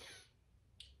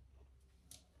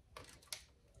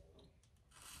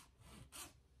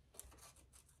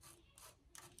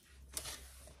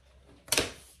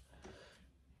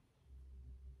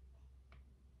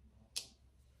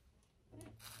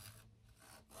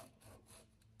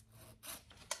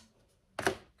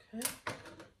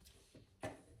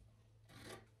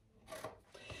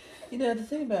 You know, the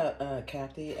thing about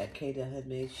Kathy at K-Dell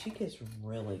Handmade, she gives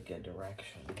really good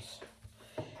directions.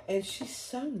 And she's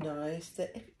so nice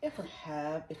that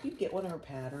if you get one of her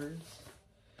patterns,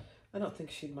 I don't think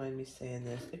she'd mind me saying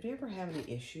this. If you ever have any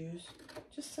issues,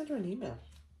 just send her an email.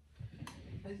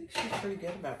 I think she's pretty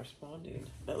good about responding.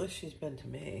 At least she's been to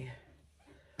me.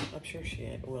 I'm sure she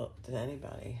will to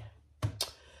anybody.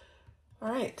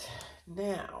 All right,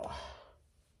 now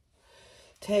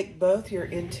take both your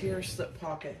interior slip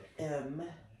pocket M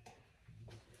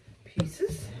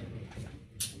pieces.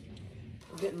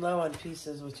 We're getting low on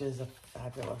pieces, which is a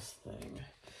fabulous thing.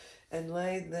 And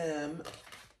lay them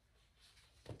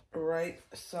right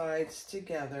sides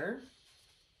together.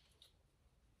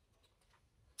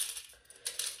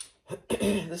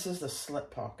 This is the slip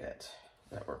pocket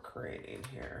that we're creating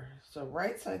here. So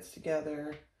right sides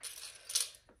together.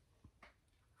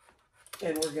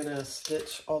 And we're going to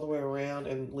stitch all the way around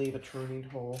and leave a turning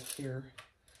hole here.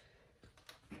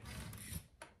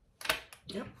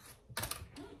 Yep.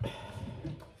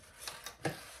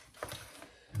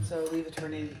 So leave a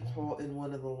turning hole in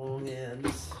one of the long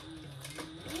ends.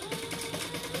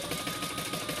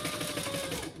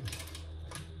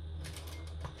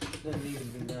 Doesn't need to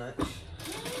be much.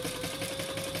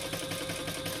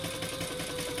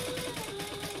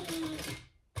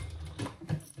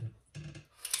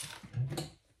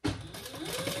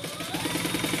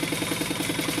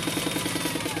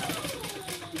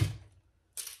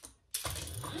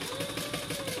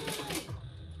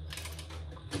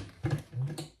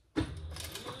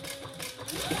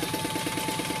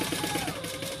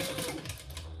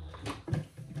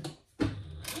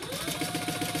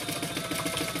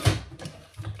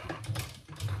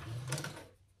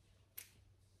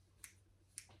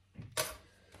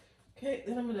 Okay,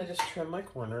 then I'm going to just trim my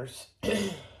corners.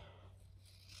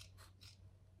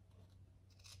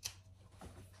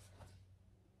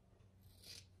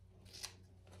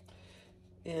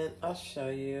 And I'll show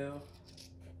you.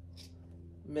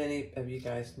 Many of you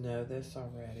guys know this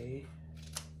already.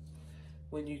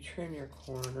 When you trim your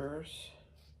corners,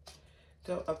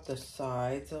 go up the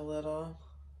sides a little.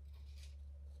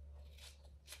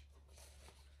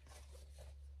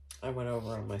 I went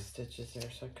over on my stitches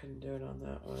there, so I couldn't do it on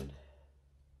that one.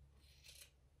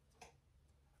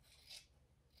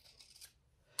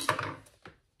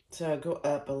 So go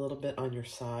up a little bit on your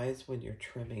sides when you're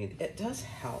trimming. It does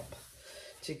help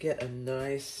to get a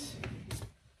nice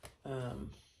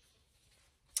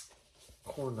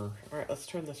corner. All right, let's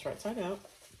turn this right side out.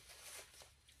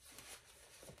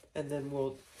 And then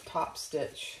we'll top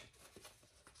stitch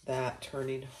that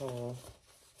turning hole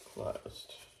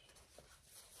closed.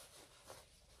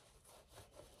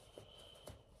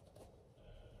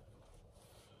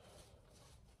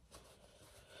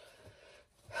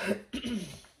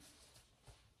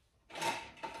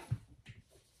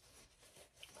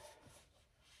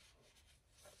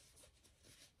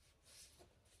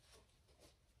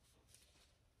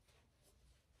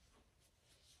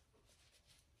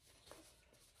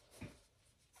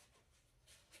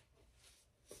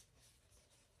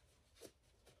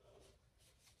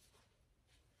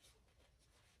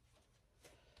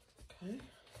 Okay,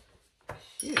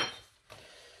 cute.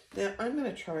 Now I'm going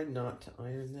to try not to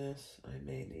iron this. I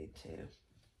may need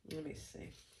to. Let me see.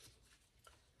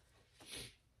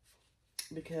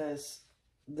 Because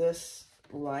this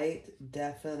light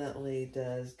definitely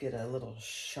does get a little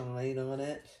shine on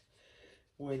it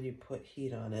when you put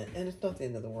heat on it. And it's not the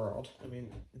end of the world. I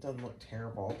mean, it doesn't look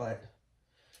terrible, but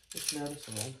it's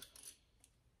noticeable.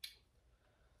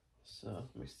 So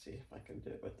let me see if I can do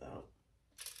it without.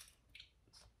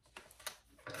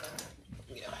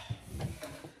 Yeah.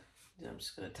 Then I'm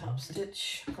just going to top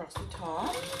stitch across the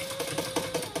top.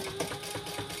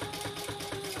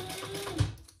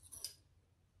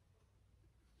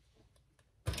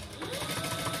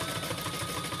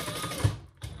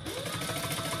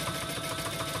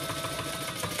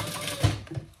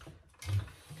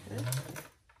 Okay.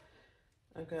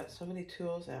 I've got so many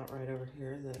tools out right over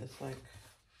here that it's like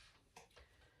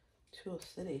Tool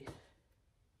City.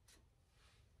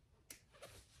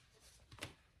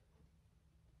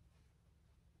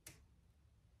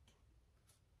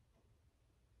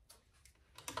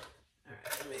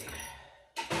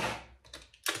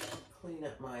 Clean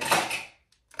up my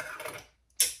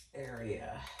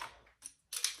area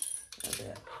a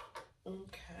bit. Okay.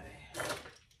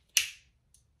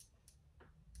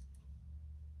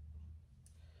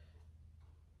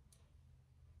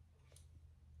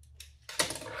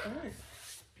 All right.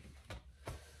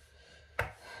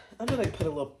 I'm going to put a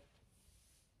little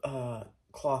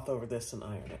cloth over this and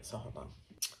iron it, so hold on.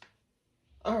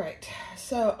 All right,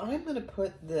 so I'm going to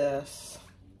put this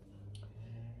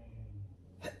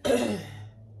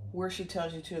where she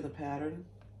tells you to in the pattern.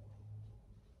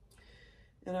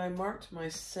 And I marked my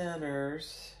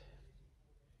centers.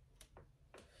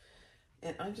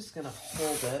 And I'm just going to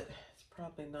hold it. It's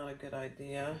probably not a good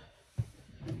idea.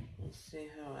 Let's see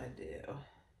how I do.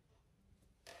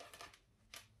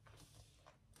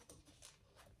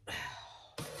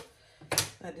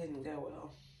 That didn't go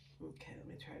well. Okay, let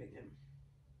me try it again.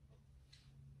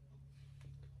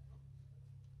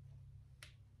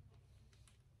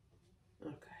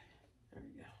 Okay, there we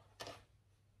go.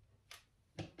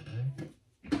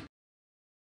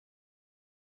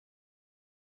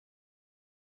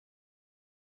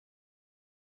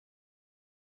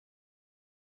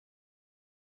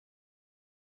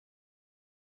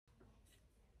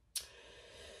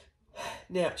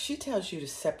 Now, she tells you to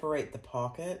separate the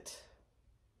pocket.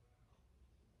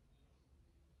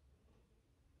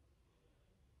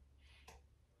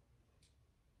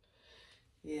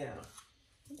 Yeah.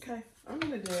 Okay, I'm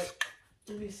going to do it.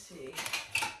 Let me see.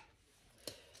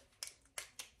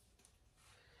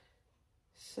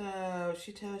 So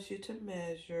she tells you to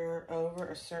measure over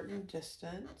a certain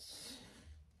distance.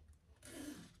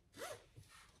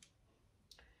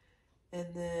 And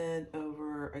then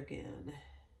over again.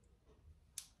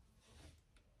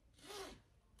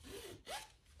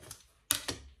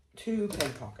 Two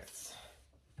pin pockets.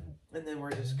 And then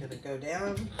we're just going to go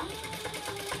down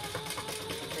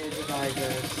and divide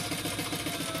those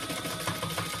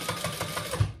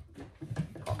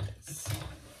pockets.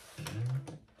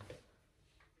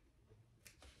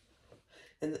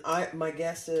 And my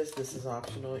guess is this is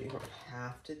optional. You don't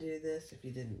have to do this if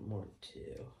you didn't want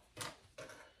to.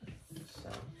 So,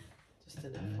 just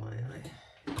an FYI.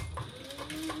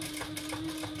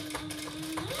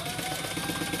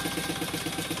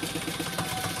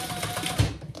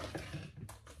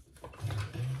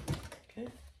 Okay.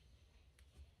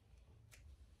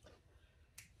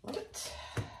 Love it.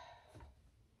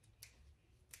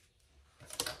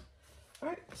 All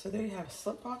right, so there you have a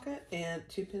slip pocket and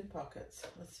two pin pockets.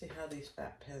 Let's see how these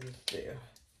fat pins do.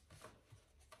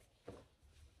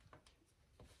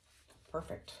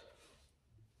 Perfect.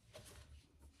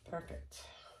 Perfect.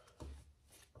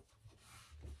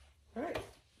 All right.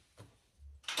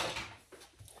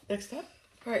 Next up.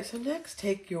 All right, so next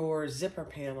take your zipper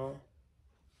panel.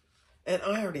 And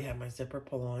I already have my zipper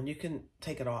pull on. You can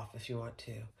take it off if you want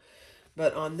to.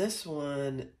 But on this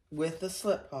one, with the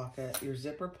slip pocket, your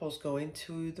zipper pull's going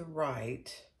to the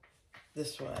right,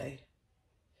 this way.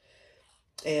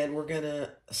 And we're going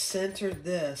to center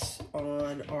this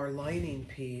on our lining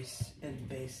piece and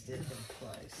baste it in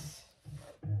place.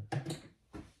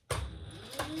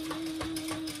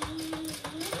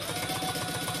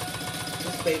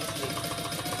 Just basting.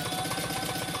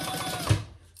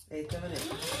 1/8 of an inch.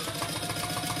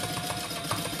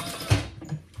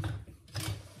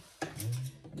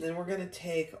 Then we're going to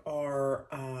take our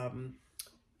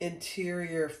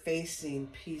interior facing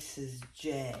pieces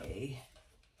J.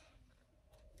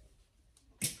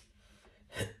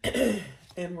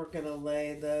 And we're going to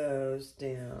lay those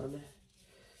down.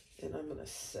 And I'm going to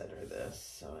center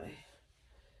this so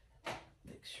I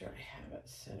make sure I have it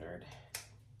centered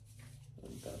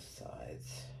on both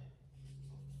sides.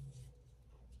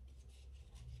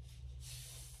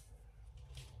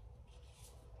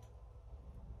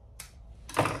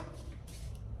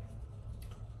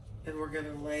 And we're going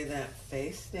to lay that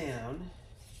face down.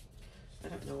 I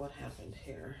don't know what happened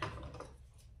here.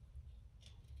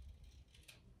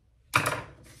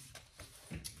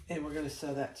 And we're going to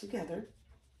sew that together.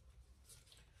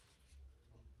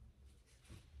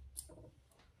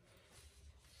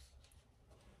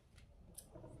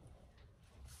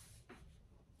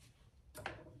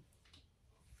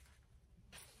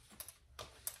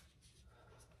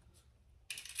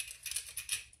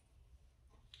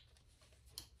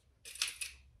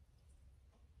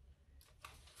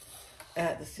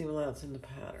 At the seam allowance in the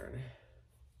pattern.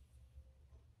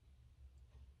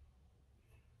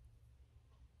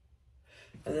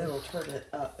 And then we'll turn it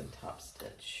up and top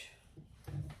stitch.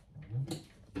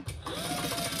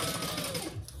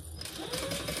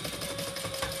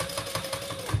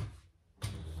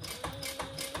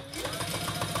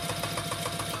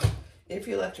 If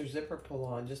you left your zipper pull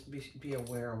on, just be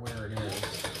aware of where it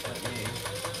is. Like me.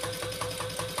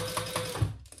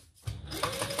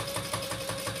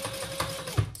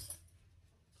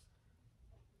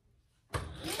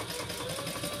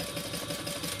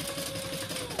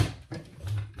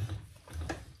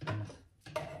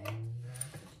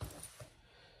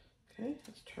 Okay,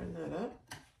 let's turn that up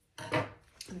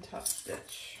and top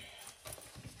stitch.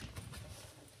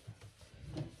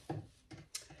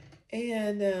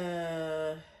 And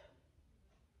yeah,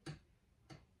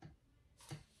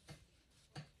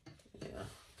 okay.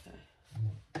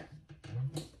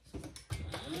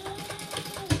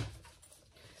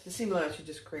 The seam allowance you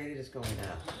just created is going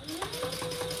up.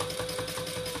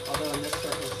 Although in this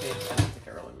circumstance, I don't think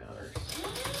it really matters.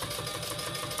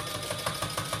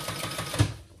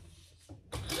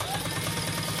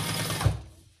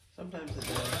 Sometimes it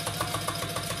does.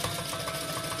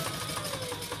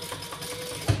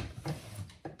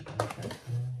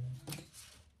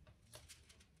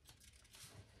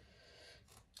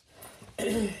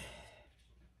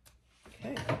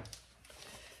 Okay,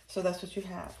 so that's what you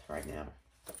have right now.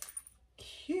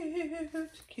 Cute,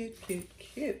 cute, cute,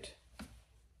 cute.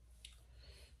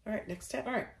 All right, next step.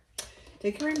 All right,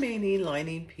 take your remaining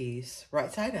lining piece,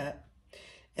 right side up,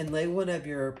 and lay one of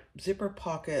your zipper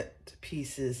pocket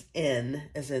pieces in,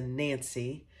 as in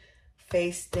Nancy,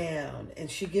 face down. And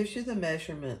she gives you the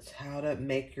measurements, how to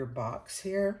make your box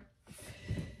here.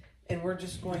 And we're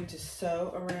just going to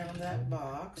sew around that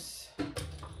box.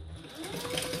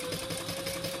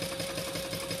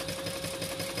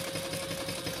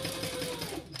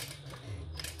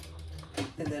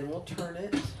 And then we'll turn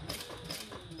it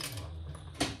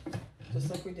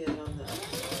just like we did on this.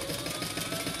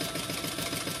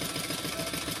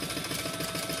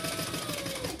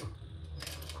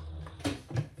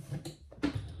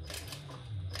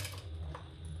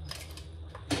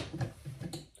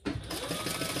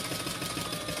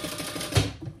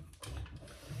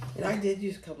 And I did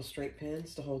use a couple straight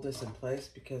pins to hold this in place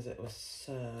because it was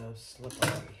so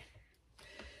slippery.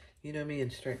 You know me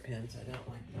and straight pins, I don't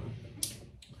like them.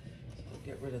 So I'll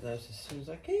get rid of those as soon as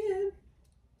I can.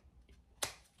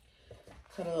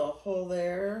 Cut a little hole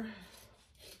there.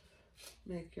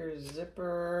 Make your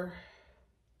zipper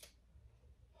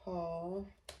hole.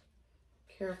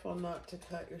 Careful not to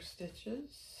cut your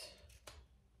stitches.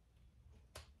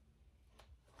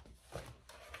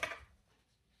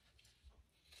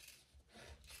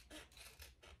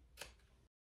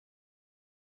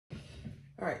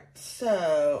 All right,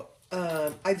 so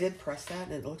I did press that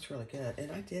and it looks really good.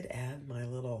 And I did add my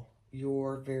little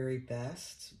 "Your Very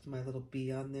Best," my little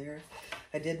bee on there.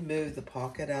 I did move the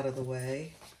pocket out of the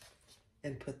way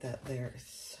and put that there.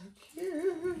 It's so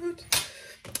cute.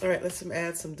 All right, let's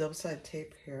add some double-sided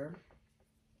tape here.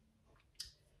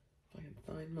 If I can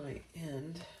find my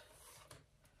end.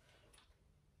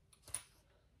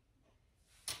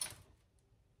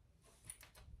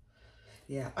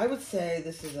 Yeah, I would say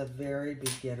this is a very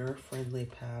beginner-friendly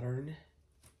pattern.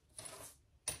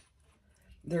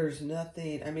 There's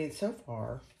nothing, I mean, so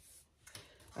far,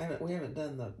 we haven't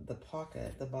done the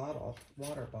pocket, the bottle,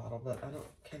 water bottle, but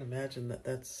can't imagine that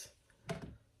that's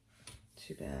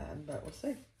too bad, but we'll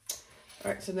see.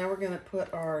 All right, so now we're going to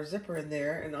put our zipper in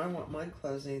there, and I want mine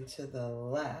closing to the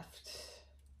left.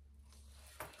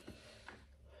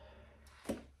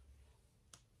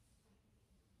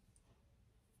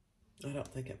 I don't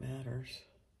think it matters.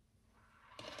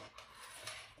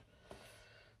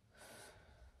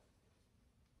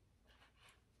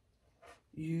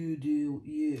 You do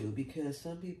you, because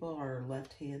some people are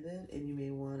left-handed and you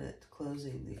may want it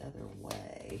closing the other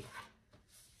way.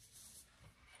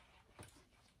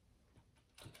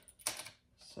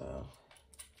 So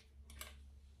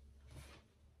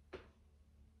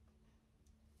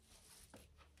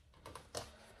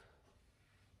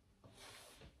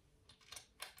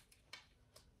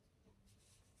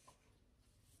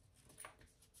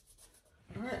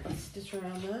all right, let's stitch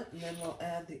around that, and then we'll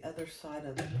add the other side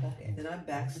of the pocket. And I'm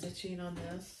back stitching on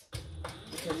this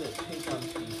because it's pink on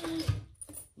pink.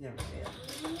 Never see it.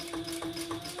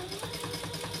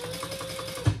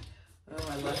 Oh,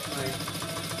 I left my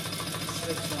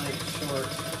stitch length short.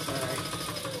 That's all right.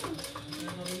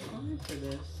 It'll be fine for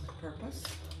this purpose.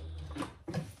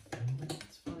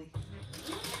 It's funny.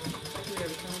 I do it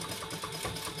every time.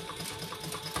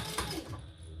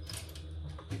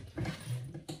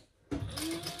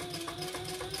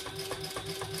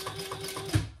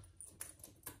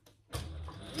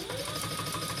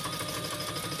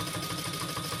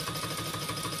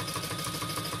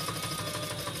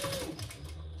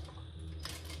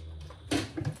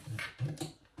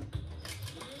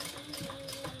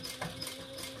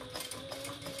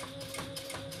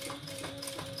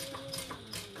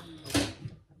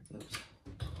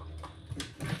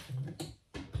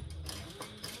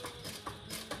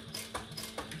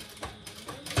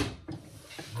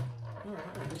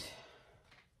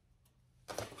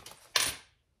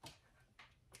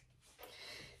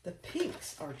 The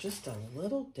pinks are just a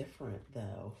little different,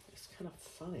 though. It's kind of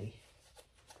funny.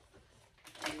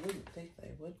 I wouldn't think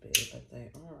they would be, but they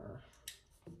are.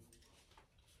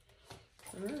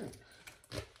 All right.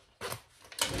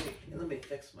 Let me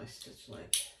fix my stitch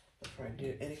length before I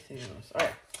do anything else. All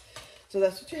right. So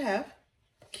that's what you have.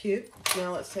 Cute.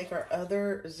 Now let's take our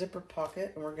other zipper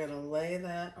pocket, and we're going to lay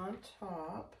that on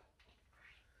top.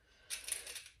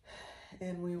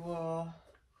 And we will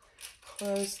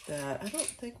close that. I don't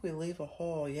think we leave a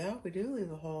hole. Yeah, we do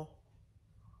leave a hole.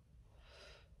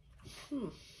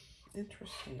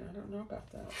 Interesting. I don't know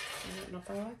about that. I don't know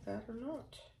if I like that or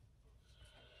not.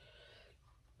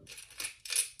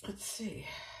 Let's see.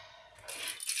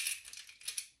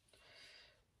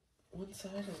 One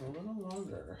side is a little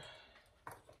longer.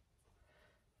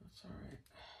 That's all right.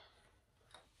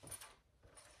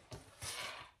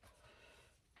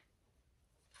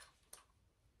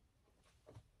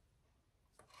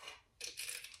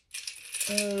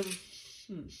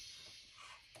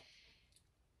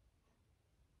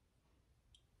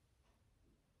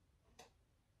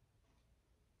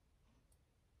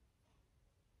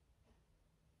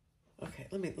 Okay,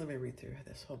 let me read through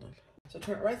this. Hold on. So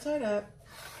turn it right side up,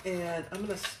 and I'm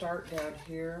gonna start down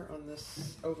here on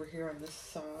this, over here on this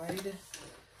side,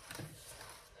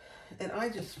 And I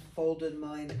just folded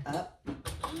mine up a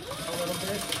little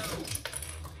bit.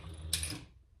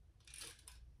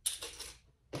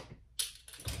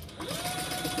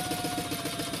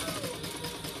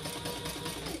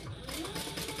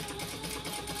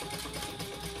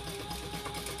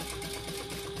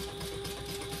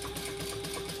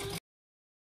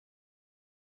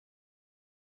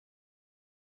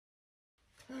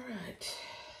 All right.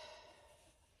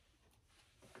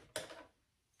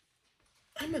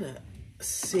 I'm gonna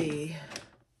see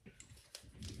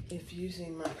if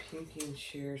using my pinking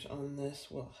shears on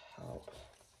this will help.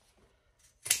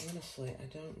 Honestly, I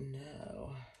don't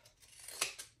know.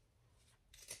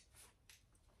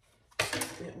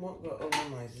 It won't go over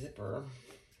my zipper.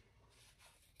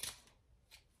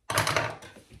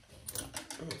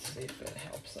 Let's see if it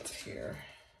helps up here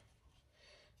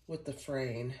with the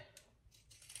fraying.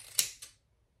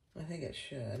 I think it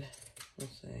should.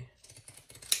 Let's see.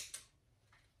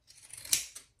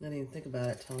 I didn't even think about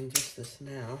it till just this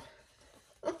now.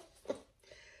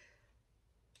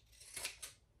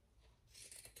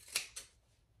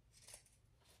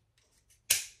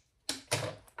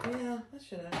 Yeah, that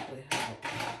should actually help.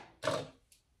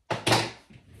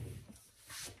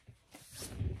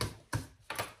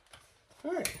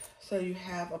 All right, so you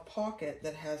have a pocket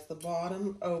that has the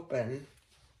bottom open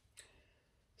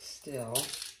still,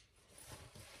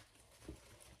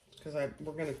 because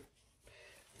we're going to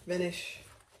finish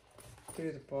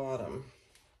through the bottom.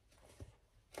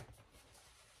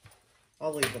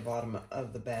 I'll leave the bottom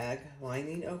of the bag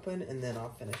lining open, and then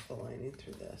I'll finish the lining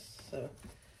through this. So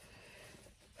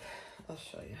I'll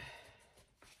show you.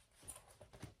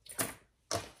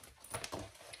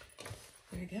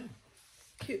 There you go.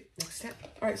 Cute. Next step.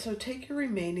 All right, so take your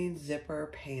remaining zipper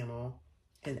panel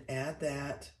and add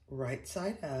that right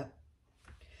side up.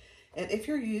 And if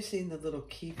you're using the little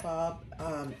key fob,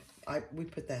 we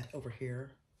put that over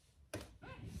here.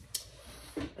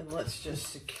 And let's just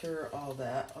secure all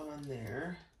that on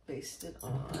there. Baste it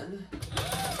on.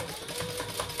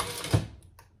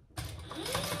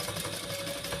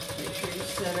 Make sure you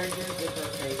center your zipper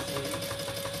facing.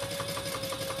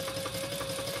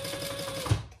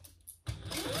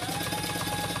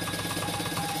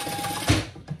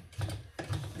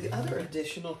 The other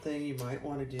additional thing you might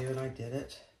want to do, and I did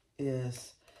it,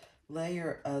 is lay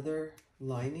your other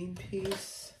lining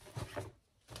piece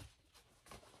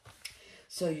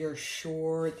so you're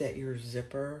sure that your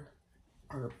zippers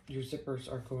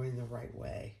are going the right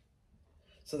way.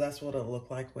 So that's what it'll look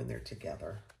like when they're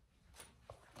together.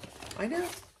 I know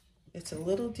it's a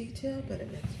little detail, but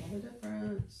it makes all the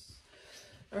difference.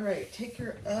 All right, take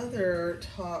your other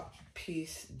top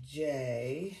piece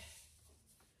J,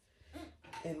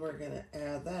 and we're gonna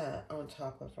add that on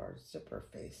top of our zipper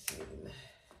facing.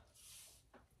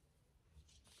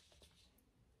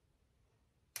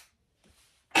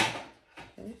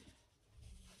 Okay.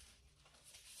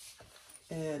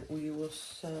 And we will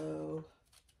sew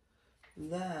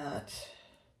that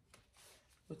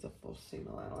with a full seam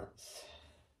allowance.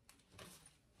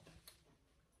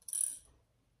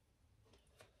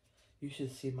 You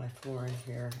should see my flooring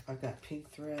here. I've got pink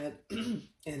thread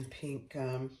and pink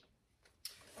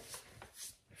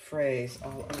frays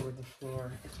all over the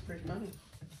floor. It's pretty funny.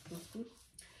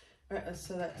 All right, let's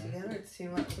sew that together and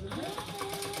seam up to the back.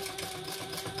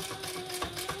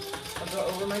 I'll go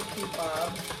over my key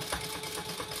fob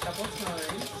a couple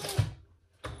times.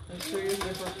 Make sure your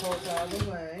zipper pulls out of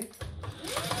the way.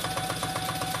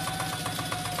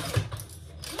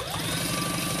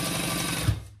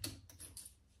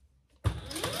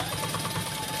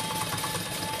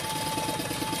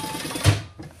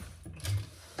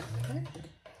 Okay.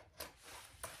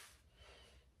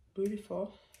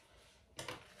 Beautiful.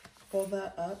 Fold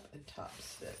that up and top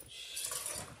stitch.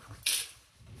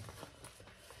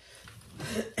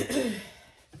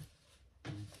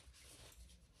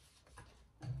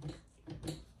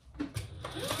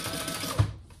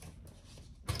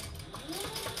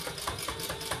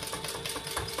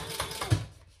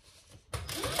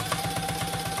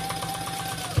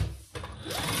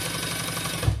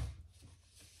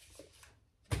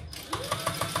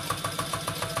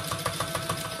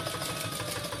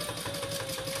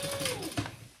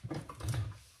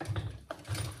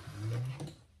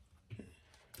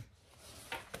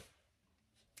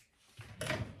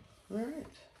 All right,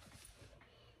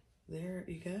 there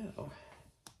you go.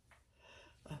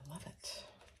 I love it.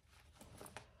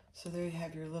 So there you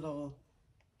have your little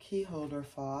key holder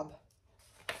fob.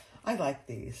 I like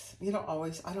these. You don't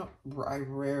always, I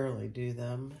rarely do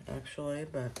them actually,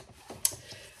 but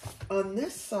on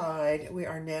this side, we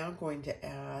are now going to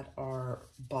add our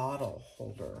bottle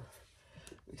holder.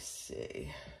 Let me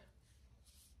see.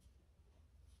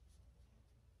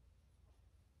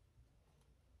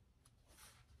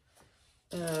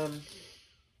 Oh.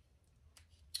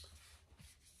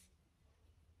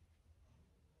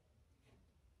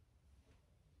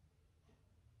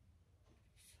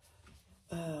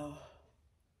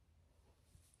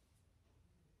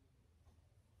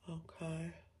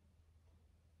 Okay.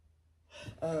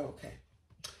 Oh, okay.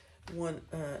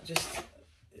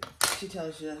 She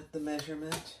tells you the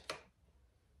measurement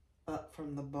up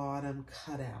from the bottom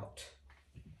cut out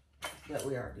that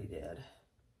we already did.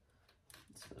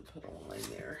 Just gonna put a line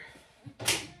there.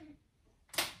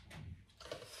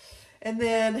 And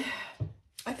then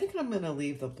I think I'm gonna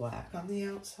leave the black on the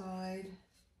outside,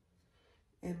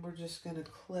 and we're just gonna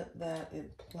clip that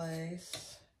in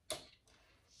place.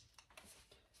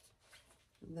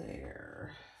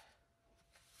 There.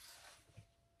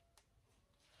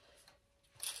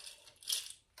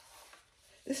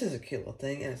 This is a cute little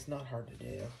thing, and it's not hard to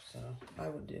do, so I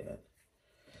would do it.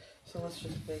 So let's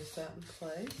just base that in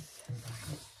place.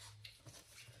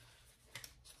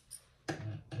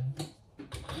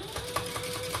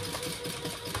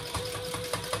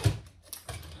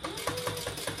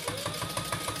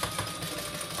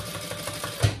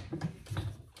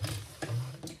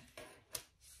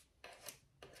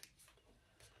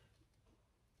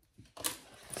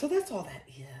 So that's all that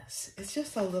is. It's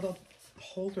just a little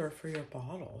holder for your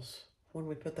bottles when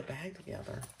we put the bag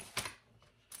together.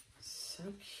 So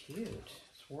cute.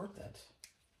 It's worth it.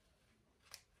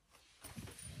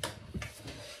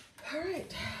 All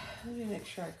right. Let me make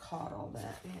sure I caught all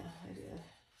that. Yeah, I did.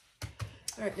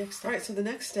 All right, next step. All right, so the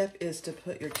next step is to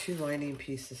put your two lining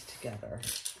pieces together.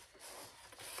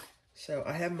 So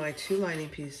I have my two lining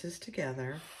pieces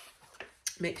together.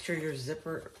 Make sure your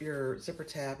zipper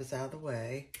tab is out of the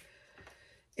way,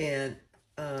 and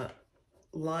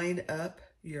line up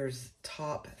your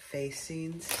top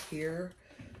facings here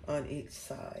on each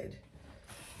side.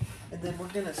 And then we're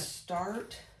gonna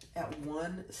start at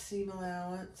one seam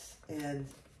allowance and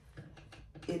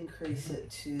increase it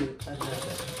to another,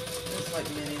 just like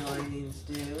many linings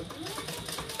do.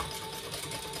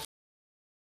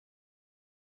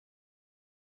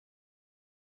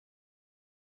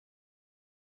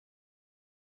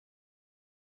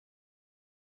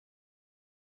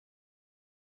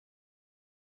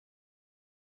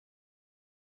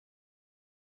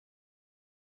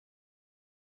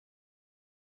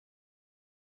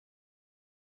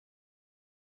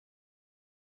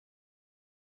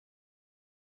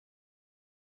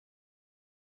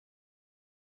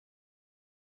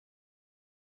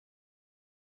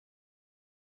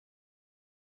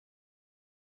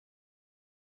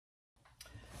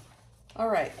 All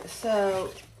right,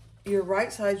 so your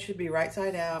right side should be right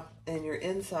side out, and your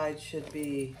inside should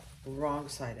be wrong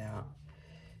side out.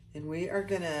 And we are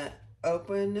gonna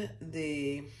open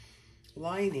the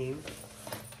lining.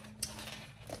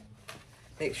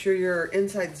 Make sure your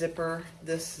inside zipper,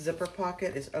 this zipper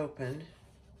pocket, is open.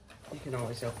 You can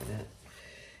always open it.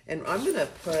 And I'm gonna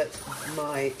put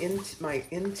my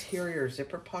interior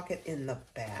zipper pocket in the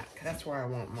back. That's where I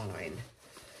want mine.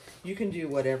 You can do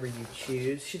whatever you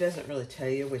choose. She doesn't really tell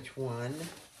you which one.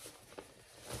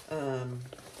 And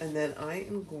then I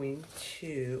am going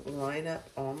to line up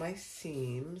all my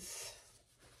seams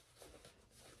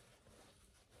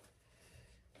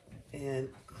and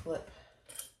clip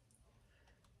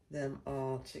them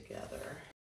all together.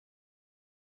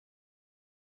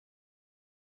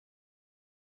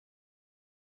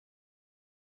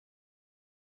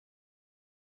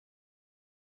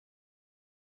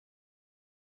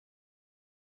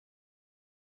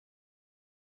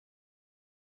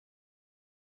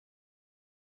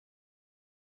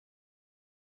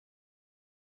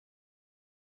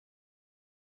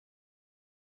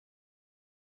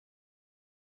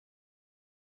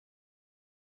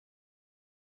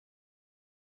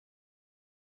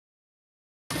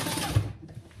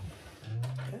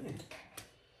 Okay,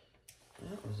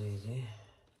 that was easy.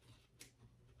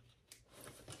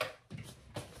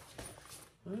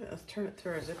 All right, let's turn it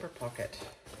through our zipper pocket.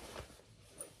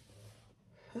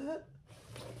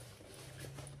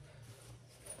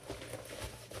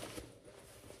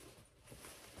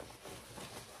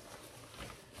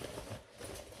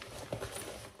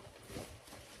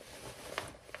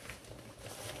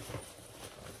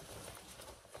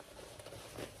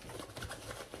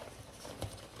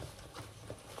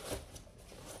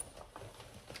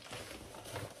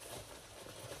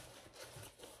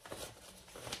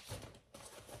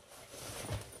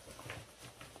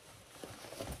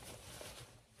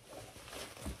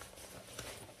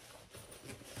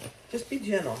 Just be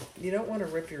gentle. You don't want to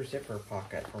rip your zipper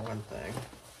pocket, for one thing.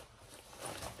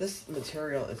 This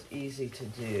material is easy to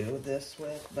do this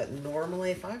with, but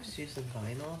normally if I was using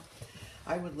vinyl,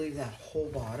 I would leave that whole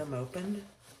bottom open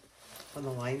on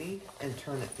the lining and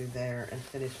turn it through there and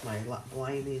finish my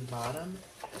lining bottom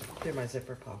through my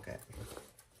zipper pocket.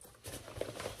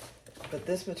 But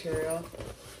this material,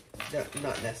 no,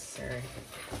 not necessary.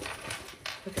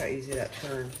 Look how easy that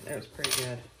turned. That was pretty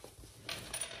good.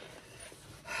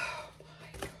 Oh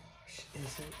my gosh,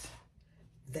 isn't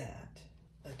that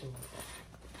adorable?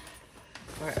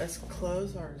 All right, let's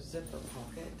close our zipper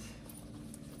pocket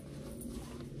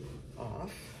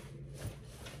off.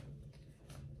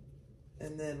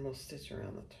 And then we'll stitch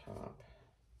around the top.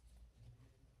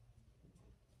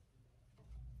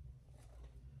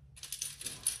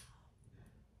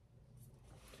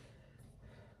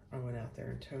 I went out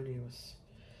there and Tony was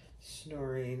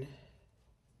snoring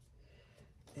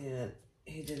and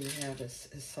he didn't have his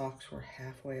socks were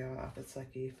halfway off. It's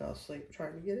like he fell asleep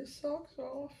trying to get his socks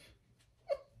off.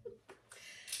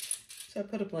 So I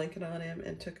put a blanket on him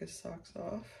and took his socks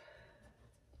off.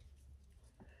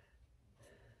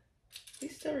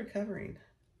 He's still recovering,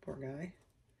 poor guy.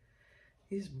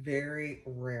 He's very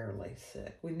rarely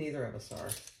sick. We neither of us are.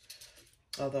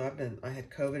 Although I had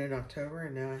COVID in October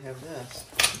and now I have this.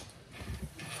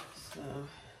 So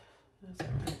that's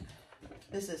all right.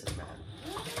 This isn't bad.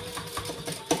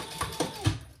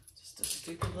 Just a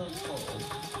stupid little cold.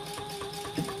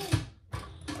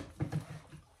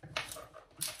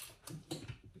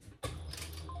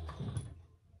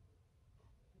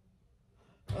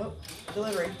 Oh,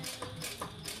 delivery.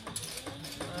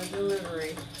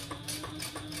 Delivery.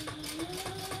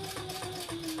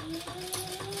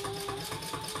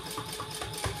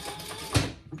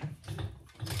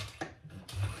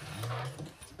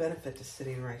 It's a benefit to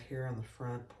sitting right here on the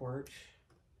front porch.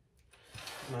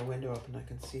 With my window open, I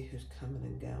can see who's coming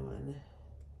and going.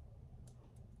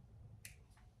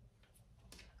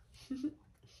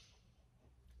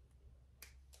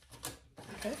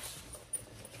 Okay.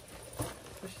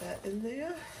 Push that in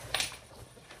there.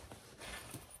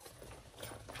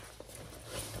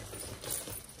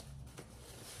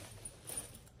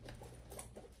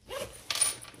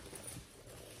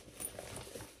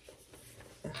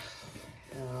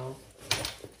 How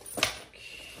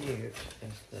cute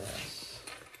is this?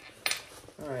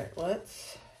 All right,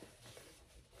 let's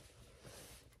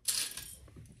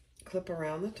clip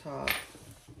around the top.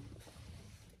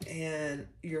 And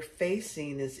your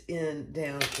facing is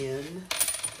down in.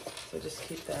 So just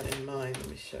keep that in mind. Let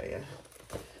me show you.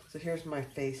 So here's my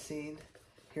facing.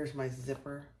 Here's my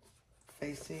zipper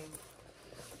facing.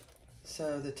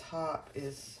 So the top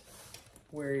is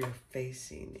where your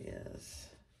facing is,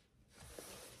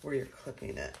 where you're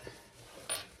clipping it.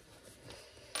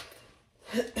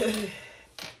 Those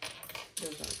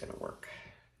aren't going to work.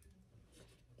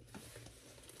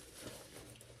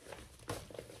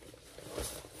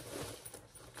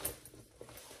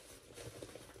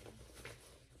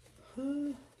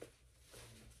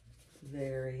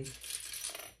 Very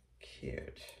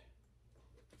cute.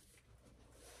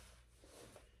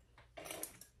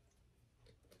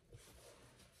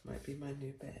 Might be my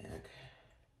new bag.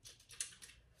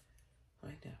 I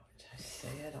know it. I say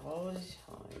it all the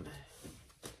time.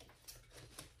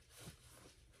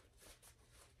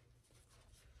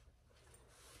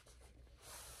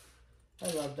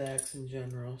 I love bags in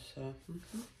general, so.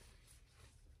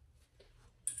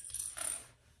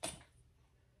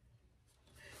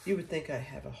 You would think I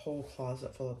have a whole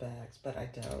closet full of bags, but I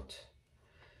don't.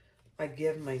 I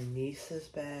give my nieces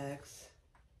bags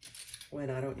when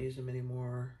I don't use them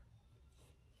anymore.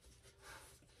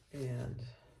 And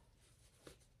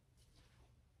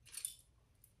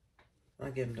I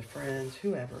give them to friends,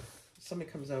 whoever. Somebody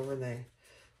comes over and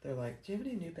they're like, do you have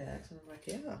any new bags? And I'm like,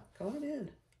 yeah, go on in.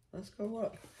 Let's go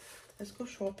look. Let's go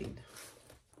shopping.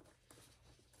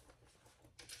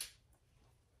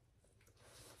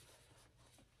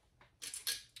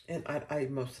 And I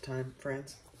most of the time,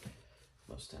 friends,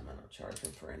 most of the time I don't charge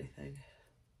them for anything.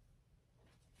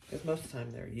 Because most of the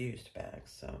time they're used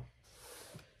bags, so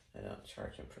I don't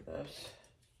charge them for those.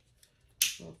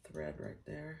 Little thread right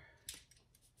there.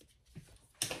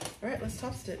 All right, let's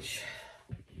top stitch.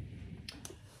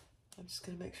 I'm just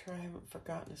gonna make sure I haven't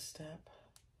forgotten a step.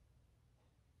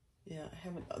 Yeah, I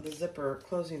haven't, the zipper,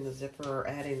 closing the zipper or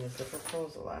adding the zipper pull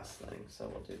is the last thing, so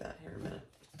we'll do that here in a minute.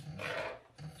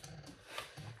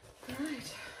 All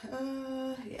right,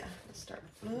 yeah, let's start.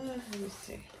 Let me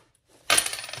see.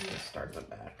 I'm gonna start in the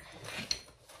back.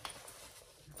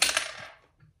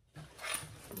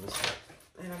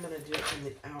 And I'm gonna do it from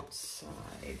the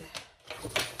outside.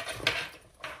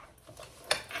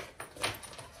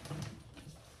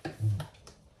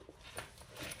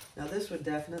 Now this would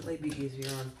definitely be easier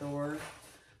on Thor,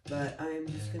 but I'm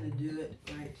I'm just going to do it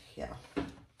right here.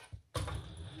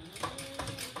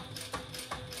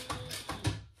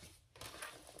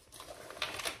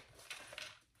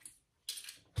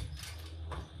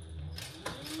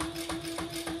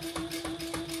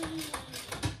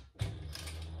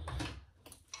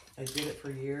 I did it for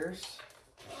years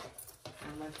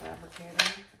on my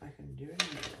fabricator. I can do it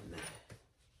again.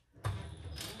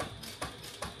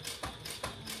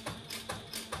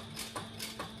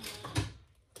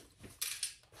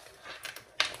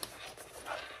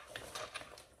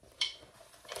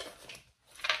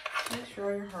 Make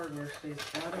sure your hardware stays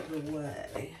out of the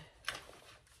way.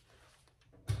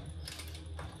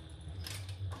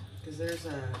 Because there's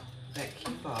that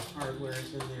keep-off hardware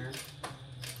is in there.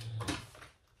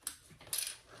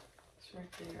 It's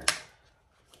right there.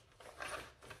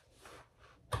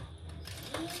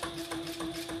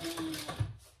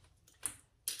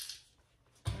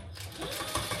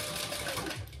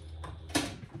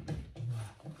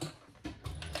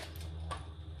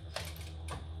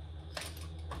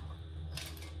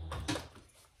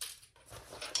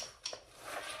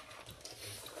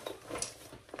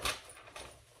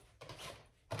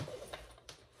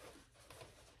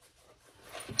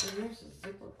 And there's a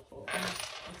zipper pull.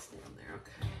 It's down there,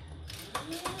 okay.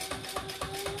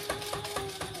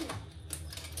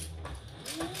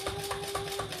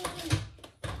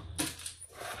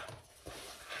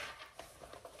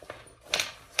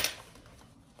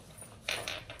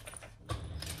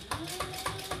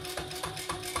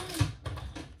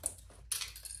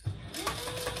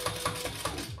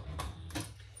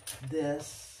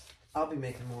 This, I'll be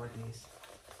making more of these.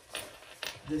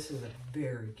 This is a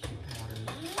very cute pattern.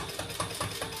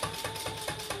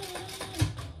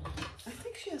 I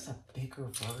think she has a bigger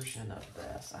version of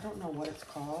this. I don't know what it's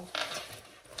called.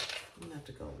 I'm gonna have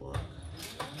to go look.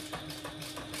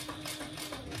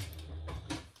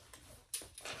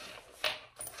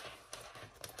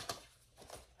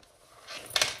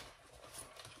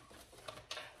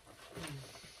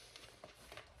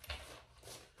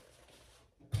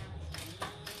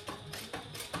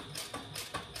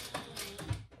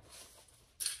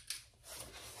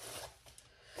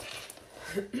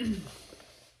 Making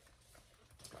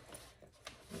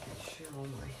sure all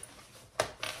my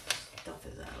stuff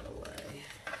is out of the way.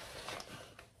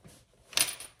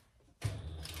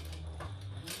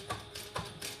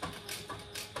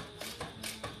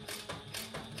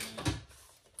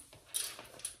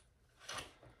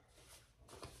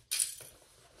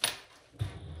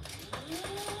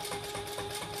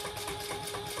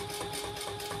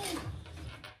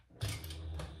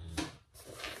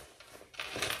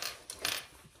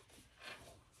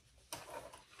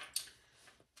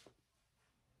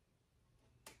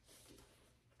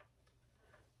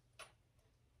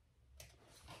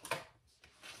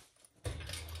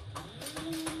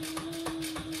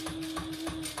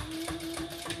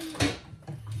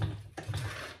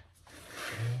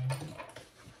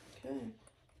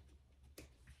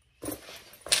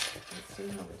 See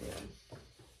how we did.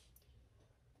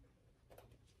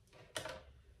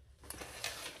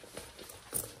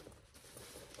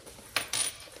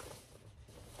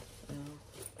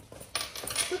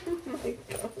 Oh my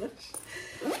gosh,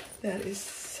 that is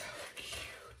so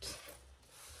cute.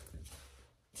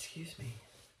 Excuse me.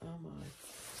 Oh my.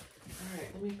 All right,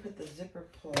 let me put the zipper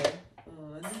pull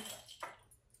on.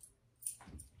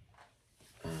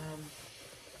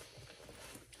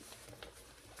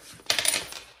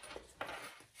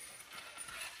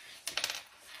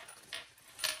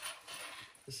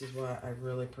 This is why I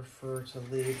really prefer to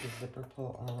leave the zipper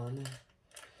pull on,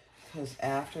 because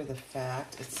after the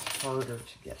fact, it's harder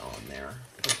to get on there,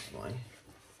 personally,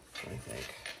 I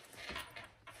think.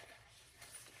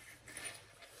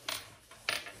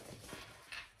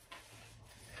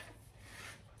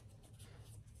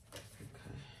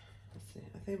 Okay, let's see.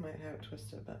 I think I might have it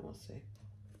twisted, but we'll see.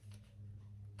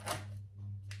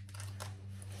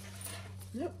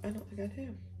 Nope, I don't think I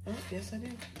do. Oh, yes I do.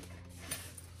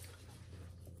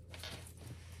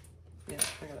 Yeah,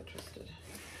 I got it twisted.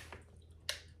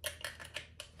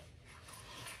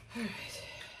 All right.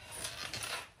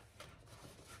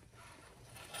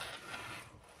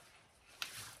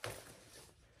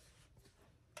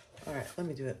 All right, let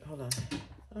me do it. Hold on.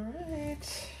 All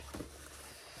right.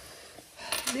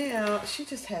 Now, she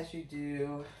just has you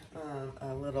do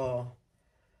a little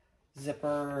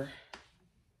zipper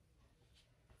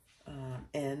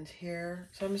end here.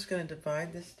 So I'm just going to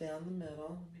divide this down the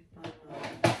middle. Let me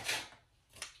find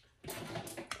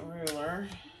my ruler.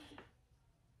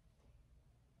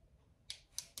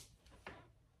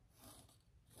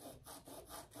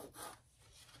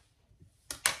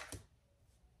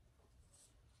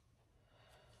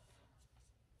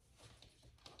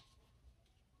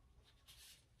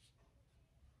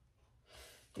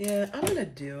 Yeah, I'm going to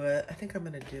do it. I think I'm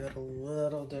going to do it a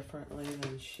little differently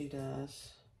than she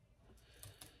does.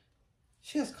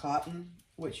 She has cotton,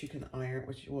 which you can iron,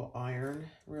 which will iron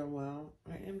real well.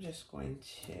 I am just going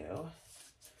to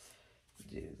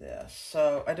do this.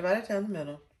 So I divide it down the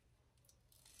middle.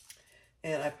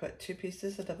 And I put 2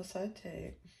 pieces of double-sided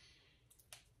tape.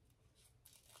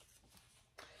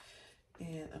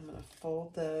 And I'm going to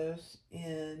fold those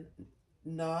in,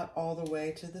 not all the way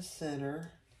to the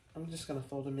center. I'm just going to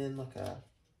fold them in like a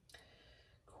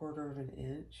 1/4 of an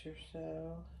inch or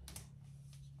so.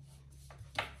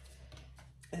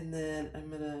 And then I'm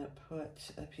going to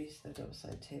put a piece of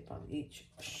double-sided tape on each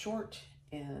short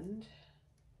end.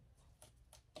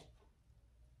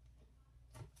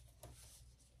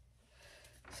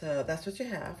 So that's what you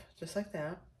have, just like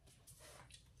that.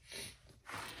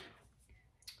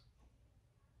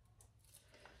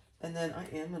 And then I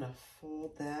am going to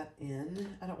fold that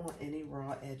in. I don't want any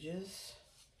raw edges.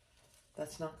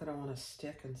 That's not going to want to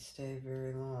stick and stay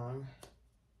very long.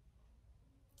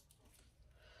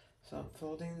 So I'm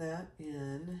folding that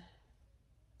in.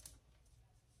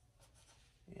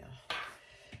 Yeah.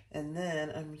 And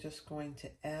then I'm just going to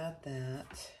add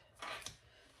that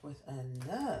with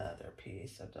another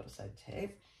piece of double-sided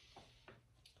tape.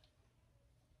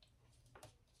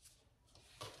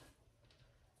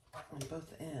 On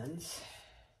both ends.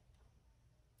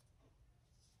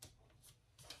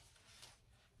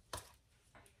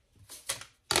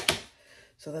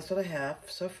 So that's what I have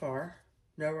so far.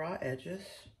 No raw edges.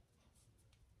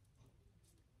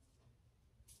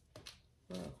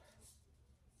 Oh.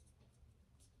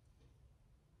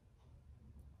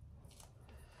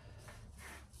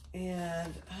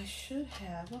 And I should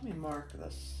have, let me mark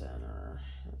the center.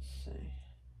 Let's see.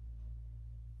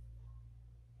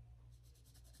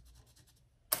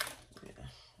 Yeah,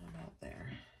 about there.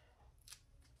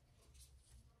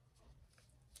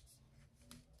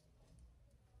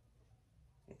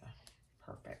 Yeah,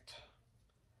 perfect.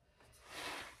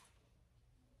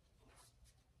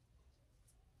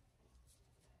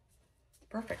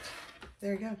 Perfect.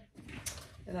 There you go.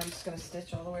 And I'm just going to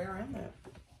stitch all the way around that.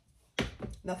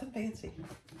 Nothing fancy.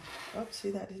 Oh,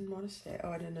 see, that didn't want to stay. Oh,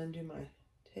 I didn't undo my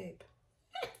tape.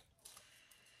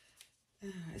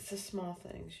 It's the small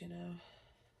things, you know.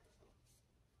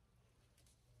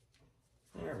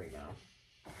 There we go.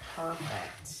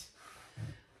 Perfect.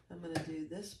 I'm going to do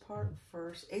this part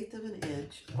first, 1/8 of an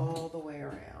inch all the way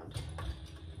around.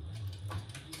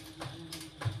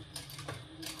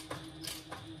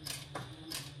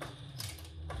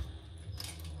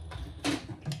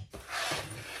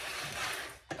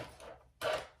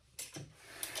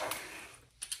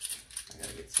 I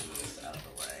gotta get some of this out of the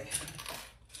way.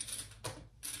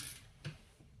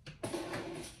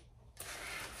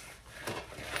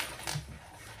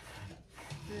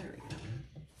 There we go.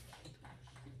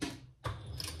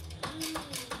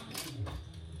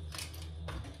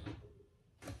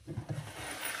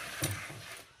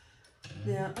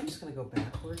 Now, I'm just going to go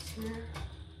backwards here.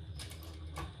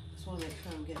 Just want to make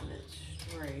sure I'm getting it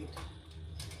straight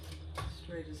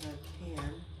as I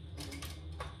can.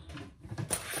 And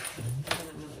then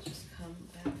I'm going to just come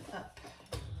back up.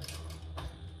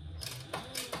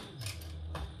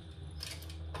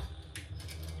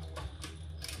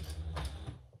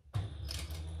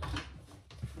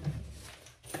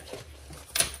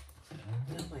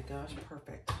 Oh my gosh,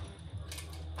 perfect.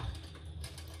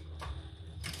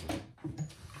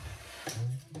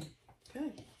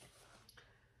 Okay.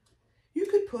 You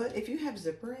could put, if you have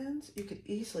zipper ends, you could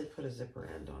easily put a zipper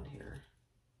end on here.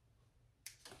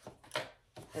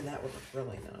 And that would look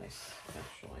really nice,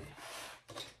 actually.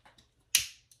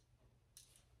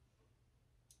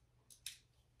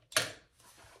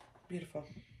 Beautiful.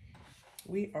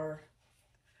 We are,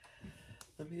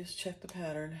 let me just check the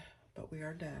pattern, but we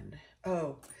are done.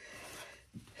 Oh,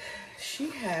 she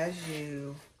has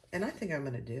you, and I think I'm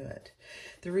going to do it.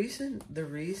 The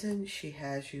reason she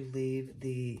has you leave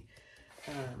the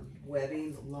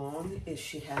webbing long is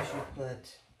she has you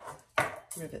put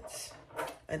rivets,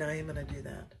 and I am going to do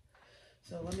that.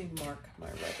 So let me mark my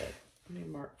rivet. Let me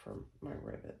mark for my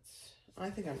rivets. I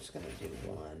think I'm just going to do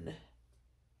one.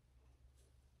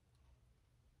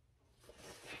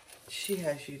 She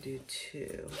has you do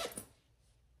 2.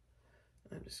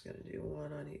 I'm just going to do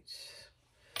 1 on each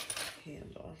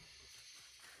handle.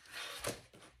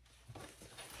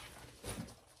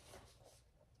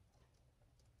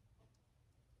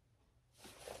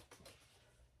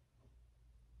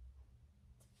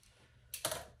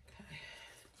 Okay.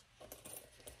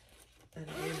 And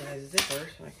I need my zipper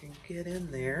so I can get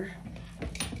in there.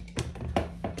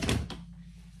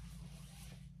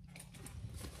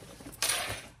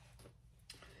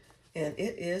 And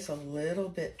it is a little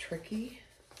bit tricky.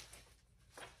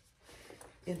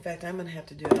 In fact, I'm going to have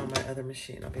to do it on my other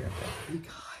machine. I'll be right back. You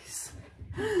guys,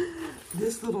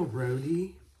 this little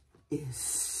Roadie is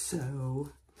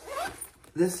so...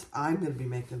 I'm going to be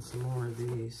making some more of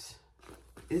these.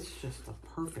 It's just a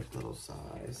perfect little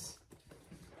size.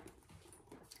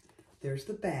 There's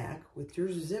the back with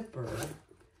your zipper,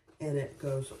 and it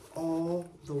goes all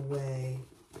the way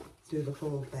through the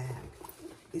whole back.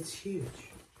 It's huge.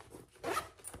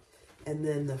 And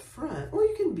then the front, or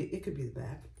it could be the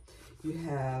back. You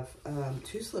have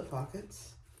 2 slip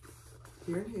pockets,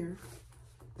 here and here.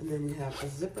 And then you have a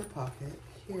zipper pocket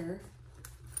here.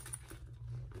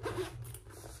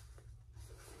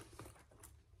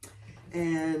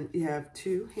 And you have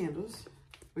 2 handles,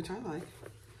 which I like.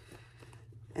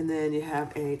 And then you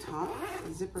have a top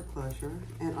zipper closure.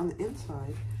 And on the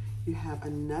inside, you have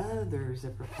another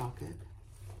zipper pocket.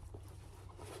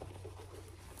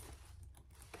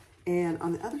 And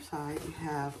on the other side, you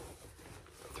have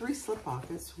 3 slip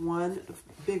pockets, one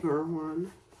bigger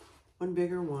one,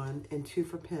 and 2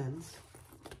 for pins.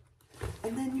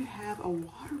 And then you have a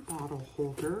water bottle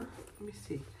holder. Let me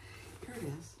see. Here it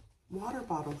is. Water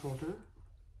bottle holder.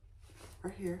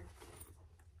 Right here.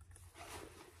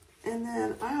 And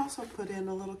then I also put in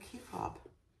a little key fob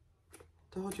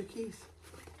to hold your keys.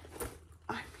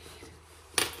 I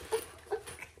mean,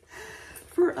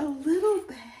 for a little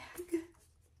bag,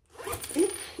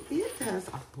 it does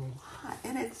a lot,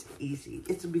 and it's easy.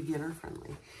 It's beginner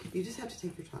friendly. You just have to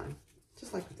take your time,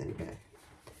 just like with any bag.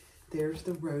 There's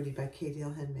the Roadie by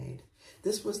KDL Handmade.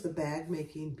 This was the bag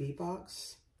making bee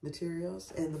box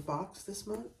materials, and the box this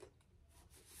month,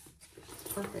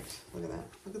 it's perfect. Look at that.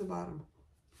 Look at the bottom.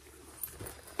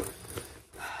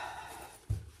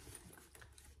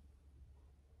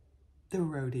 The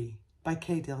Roadie by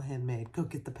KDL Handmade. Go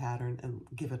get the pattern and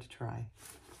give it a try.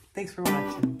 Thanks for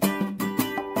watching.